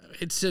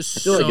it's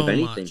just if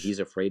anything, he's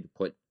afraid to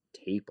put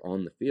tape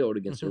on the field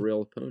against a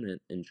real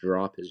opponent and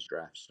drop his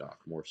draft stock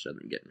more so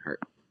than getting hurt.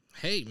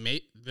 Hey,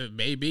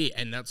 maybe,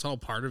 and that's all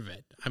part of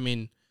it. I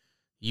mean,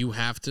 you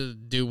have to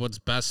do what's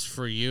best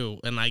for you,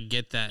 and I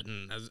get that.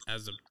 And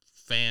as a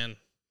fan,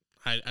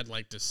 I'd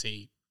like to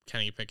see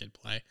Kenny Pickett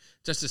play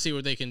just to see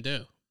what they can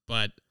do.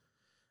 But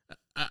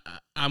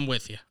I'm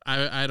with you.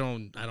 I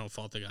don't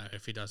fault the guy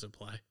if he doesn't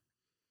play.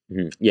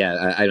 Mm-hmm.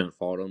 Yeah, I don't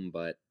fault him,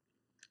 but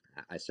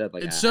I said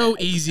like it's so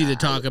easy to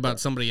talk about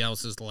somebody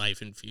else's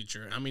life and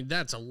future. I mean,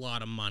 that's a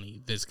lot of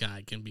money this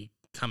guy can be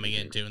coming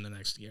into in the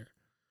next year.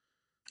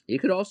 You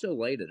could also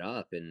light it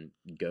up and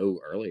go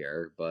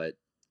earlier, but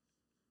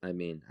I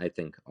mean, I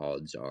think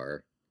odds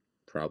are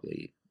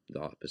probably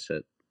the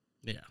opposite.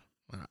 Yeah,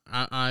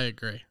 I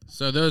agree.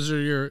 So those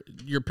are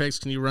your picks.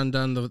 Can you run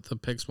down the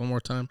picks one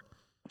more time?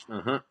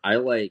 I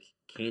like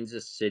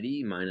Kansas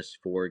City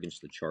 -4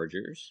 against the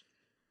Chargers.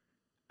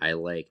 I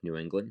like New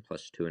England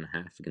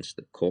 +2.5 against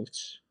the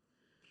Colts.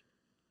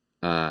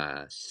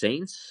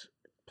 Saints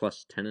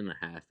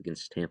 +10.5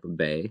 against Tampa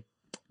Bay.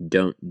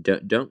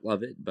 Don't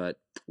love it, but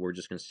we're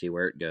just gonna see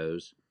where it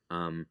goes.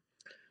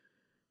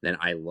 Then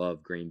I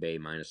love Green Bay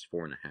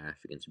 -4.5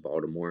 against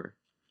Baltimore,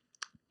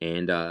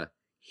 and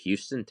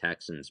Houston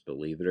Texans,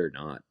 believe it or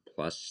not,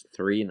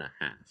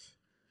 +3.5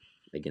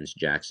 against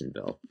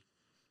Jacksonville.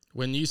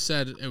 When you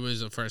said it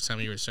was the first time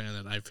you were saying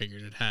that, I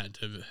figured it had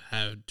to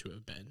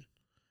have been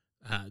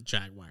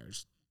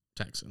Jaguars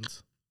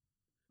Texans.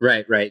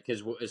 Right.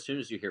 Because as soon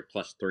as you hear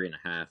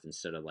 +3.5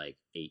 instead of like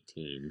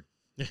 18.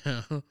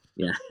 Yeah.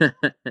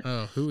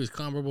 Oh, who is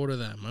comparable to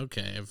them?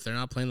 Okay, if they're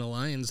not playing the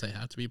Lions, they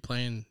have to be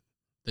playing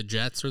the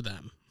Jets or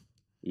them.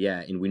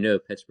 Yeah, and we know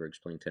Pittsburgh's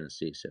playing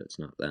Tennessee, so it's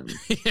not them.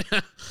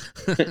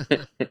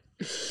 Yeah.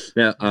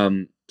 Now,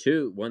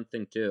 one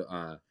thing too.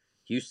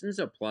 Houston's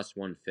a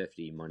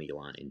 +150 money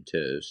line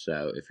too.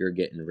 So if you're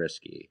getting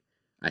risky,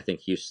 I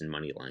think Houston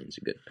money line's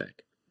a good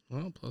pick.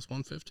 Well,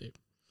 +150.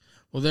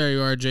 Well, there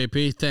you are,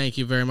 JP. Thank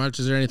you very much.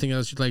 Is there anything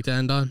else you'd like to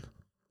end on?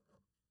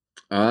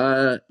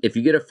 If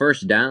you get a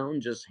first down,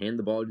 just hand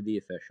the ball to the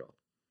official.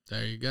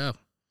 There you go.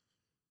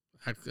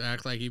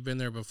 Act like you've been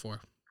there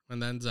before.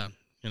 and then zone.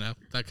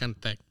 That kind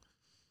of thing.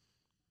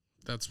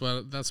 That's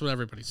what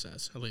everybody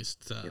says. At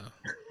least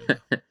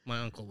my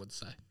uncle would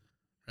say,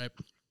 right?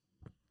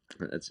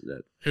 That's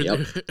that.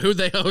 Who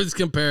they always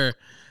compare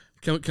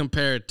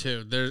it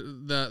to. They're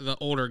the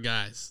older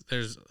guys.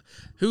 There's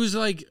who's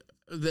like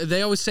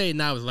they always say it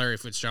now with Larry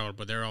Fitzgerald,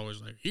 but they're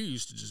always like, he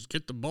used to just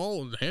get the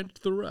ball and hand it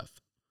to the ref.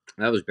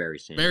 That was Barry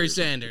Sanders. Barry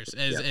Sanders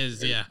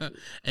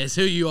is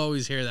who you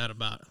always hear that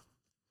about.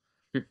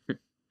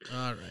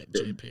 All right,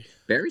 JP.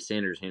 Barry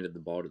Sanders handed the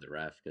ball to the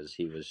ref because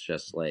he was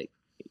just like,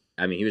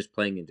 he was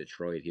playing in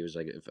Detroit. He was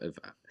like, if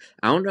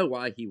I don't know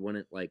why he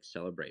wouldn't like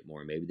celebrate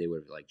more. Maybe they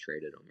would have like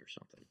traded him or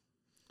something.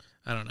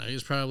 I don't know. He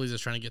was probably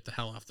just trying to get the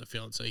hell off the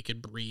field so he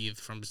could breathe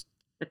from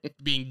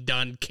being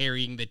done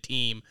carrying the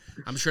team.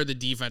 I'm sure the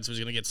defense was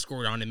going to get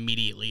scored on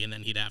immediately, and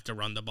then he'd have to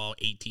run the ball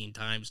 18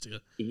 times to.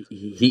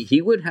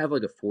 He would have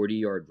like a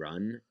 40-yard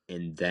run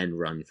and then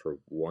run for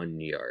 1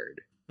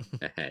 yard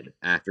ahead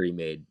after he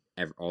made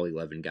all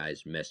 11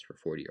 guys miss for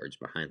 40 yards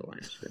behind the line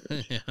of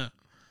scrimmage. Yeah.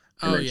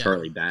 And then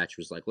Charlie Batch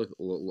was like,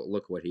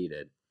 look what he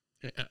did.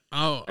 Yeah.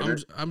 Oh,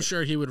 I'm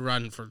sure he would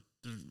run for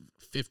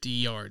 50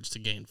 yards to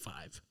gain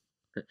 5.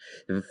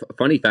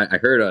 Funny fact, I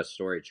heard a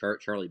story.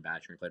 Charlie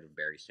Batch, when he played with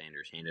Barry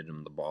Sanders, handed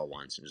him the ball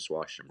once and just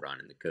watched him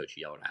run, and the coach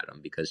yelled at him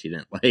because he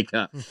didn't like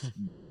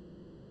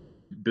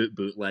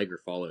bootleg or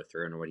follow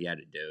through on what he had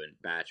to do. And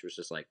Batch was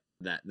just like,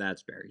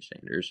 that's Barry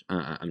Sanders.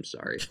 I'm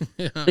sorry.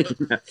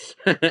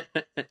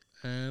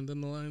 And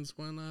then the Lions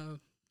won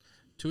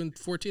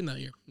 2-14 that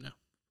year. No.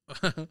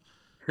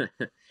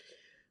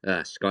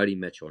 Scotty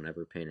Mitchell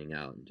never panning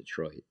out in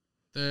Detroit.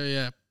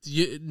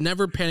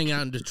 Never panning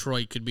out in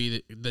Detroit could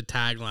be the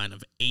tagline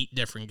of 8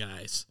 different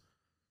guys.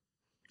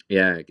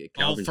 Yeah, all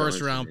Calvin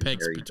first-round Johnson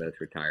picks. And Barry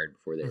both retired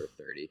before they were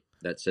 30.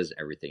 That says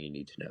everything you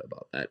need to know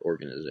about that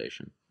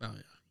organization. Oh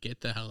yeah,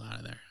 get the hell out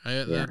of there.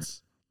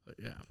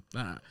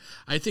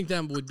 I think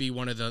that would be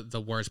one of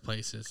the worst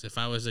places if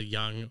I was a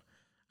young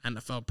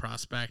NFL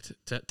prospect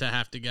to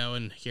have to go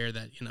and hear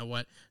that, you know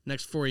what,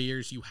 next 4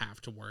 years you have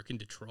to work in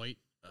Detroit.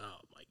 Oh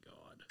my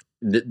God.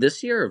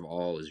 This year of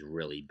all is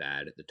really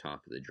bad at the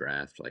top of the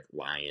draft, like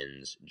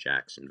Lions,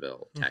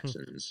 Jacksonville,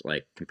 Texans,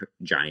 like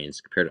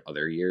Giants compared to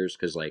other years,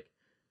 because like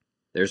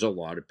there's a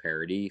lot of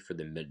parity for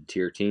the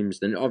mid-tier teams.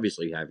 Then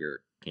obviously you have your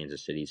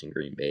Kansas Cities and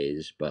Green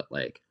Bays, but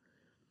like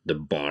the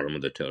bottom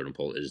of the totem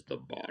pole is the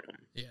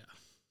bottom. Yeah.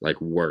 Like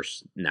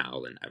worse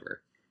now than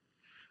ever.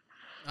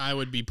 I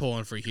would be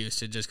pulling for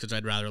Houston just because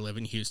I'd rather live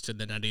in Houston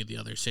than any of the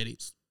other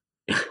cities.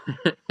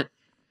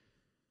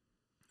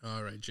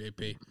 All right,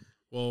 JP.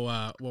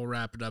 We'll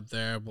wrap it up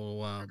there.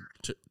 We'll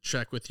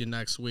check with you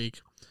next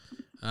week.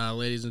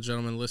 Ladies and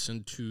gentlemen,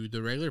 listen to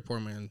the regular Poor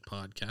Man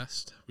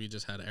podcast. We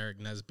just had Eric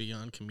Nesby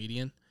on,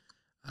 comedian.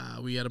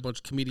 We had a bunch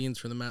of comedians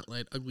from the Matt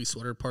Light Ugly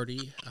Sweater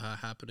Party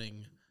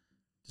happening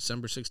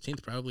December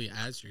 16th, probably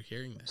as you're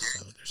hearing this.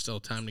 So there's still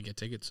time to get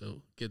tickets,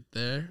 so get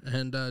there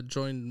and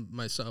join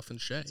myself and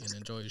Shay and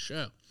enjoy the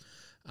show.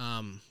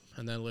 And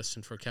then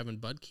listen for Kevin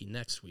Budke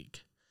next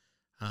week.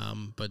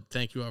 But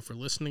thank you all for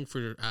listening.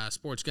 For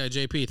Sports Guy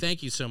JP,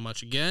 thank you so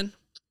much again.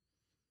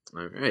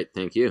 All right,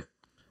 thank you.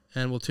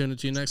 And we'll tune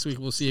into you next week.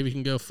 We'll see if we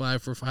can go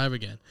 5 for 5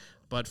 again.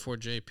 But for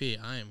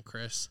JP, I am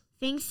Chris.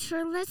 Thanks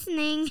for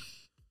listening.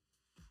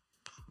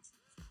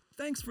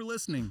 Thanks for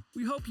listening.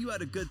 We hope you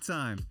had a good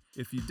time.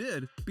 If you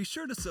did, be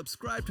sure to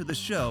subscribe to the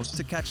show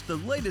to catch the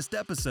latest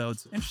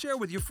episodes and share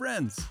with your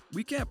friends.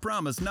 We can't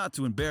promise not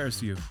to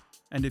embarrass you.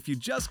 And if you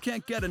just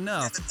can't get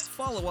enough,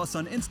 follow us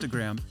on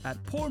Instagram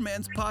at Poor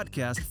Man's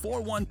Podcast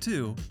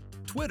 412,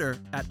 Twitter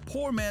at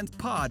Poor Man's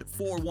Pod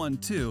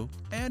 412,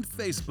 and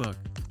Facebook.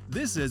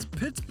 This is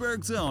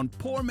Pittsburgh's own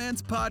Poor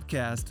Man's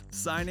Podcast,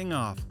 signing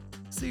off.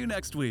 See you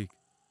next week.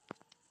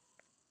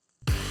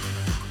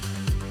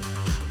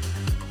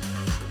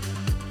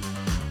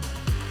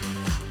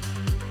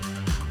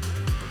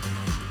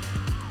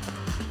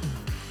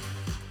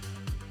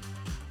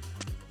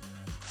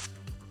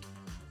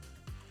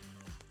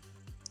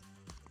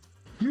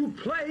 You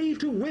play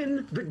to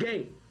win the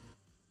game.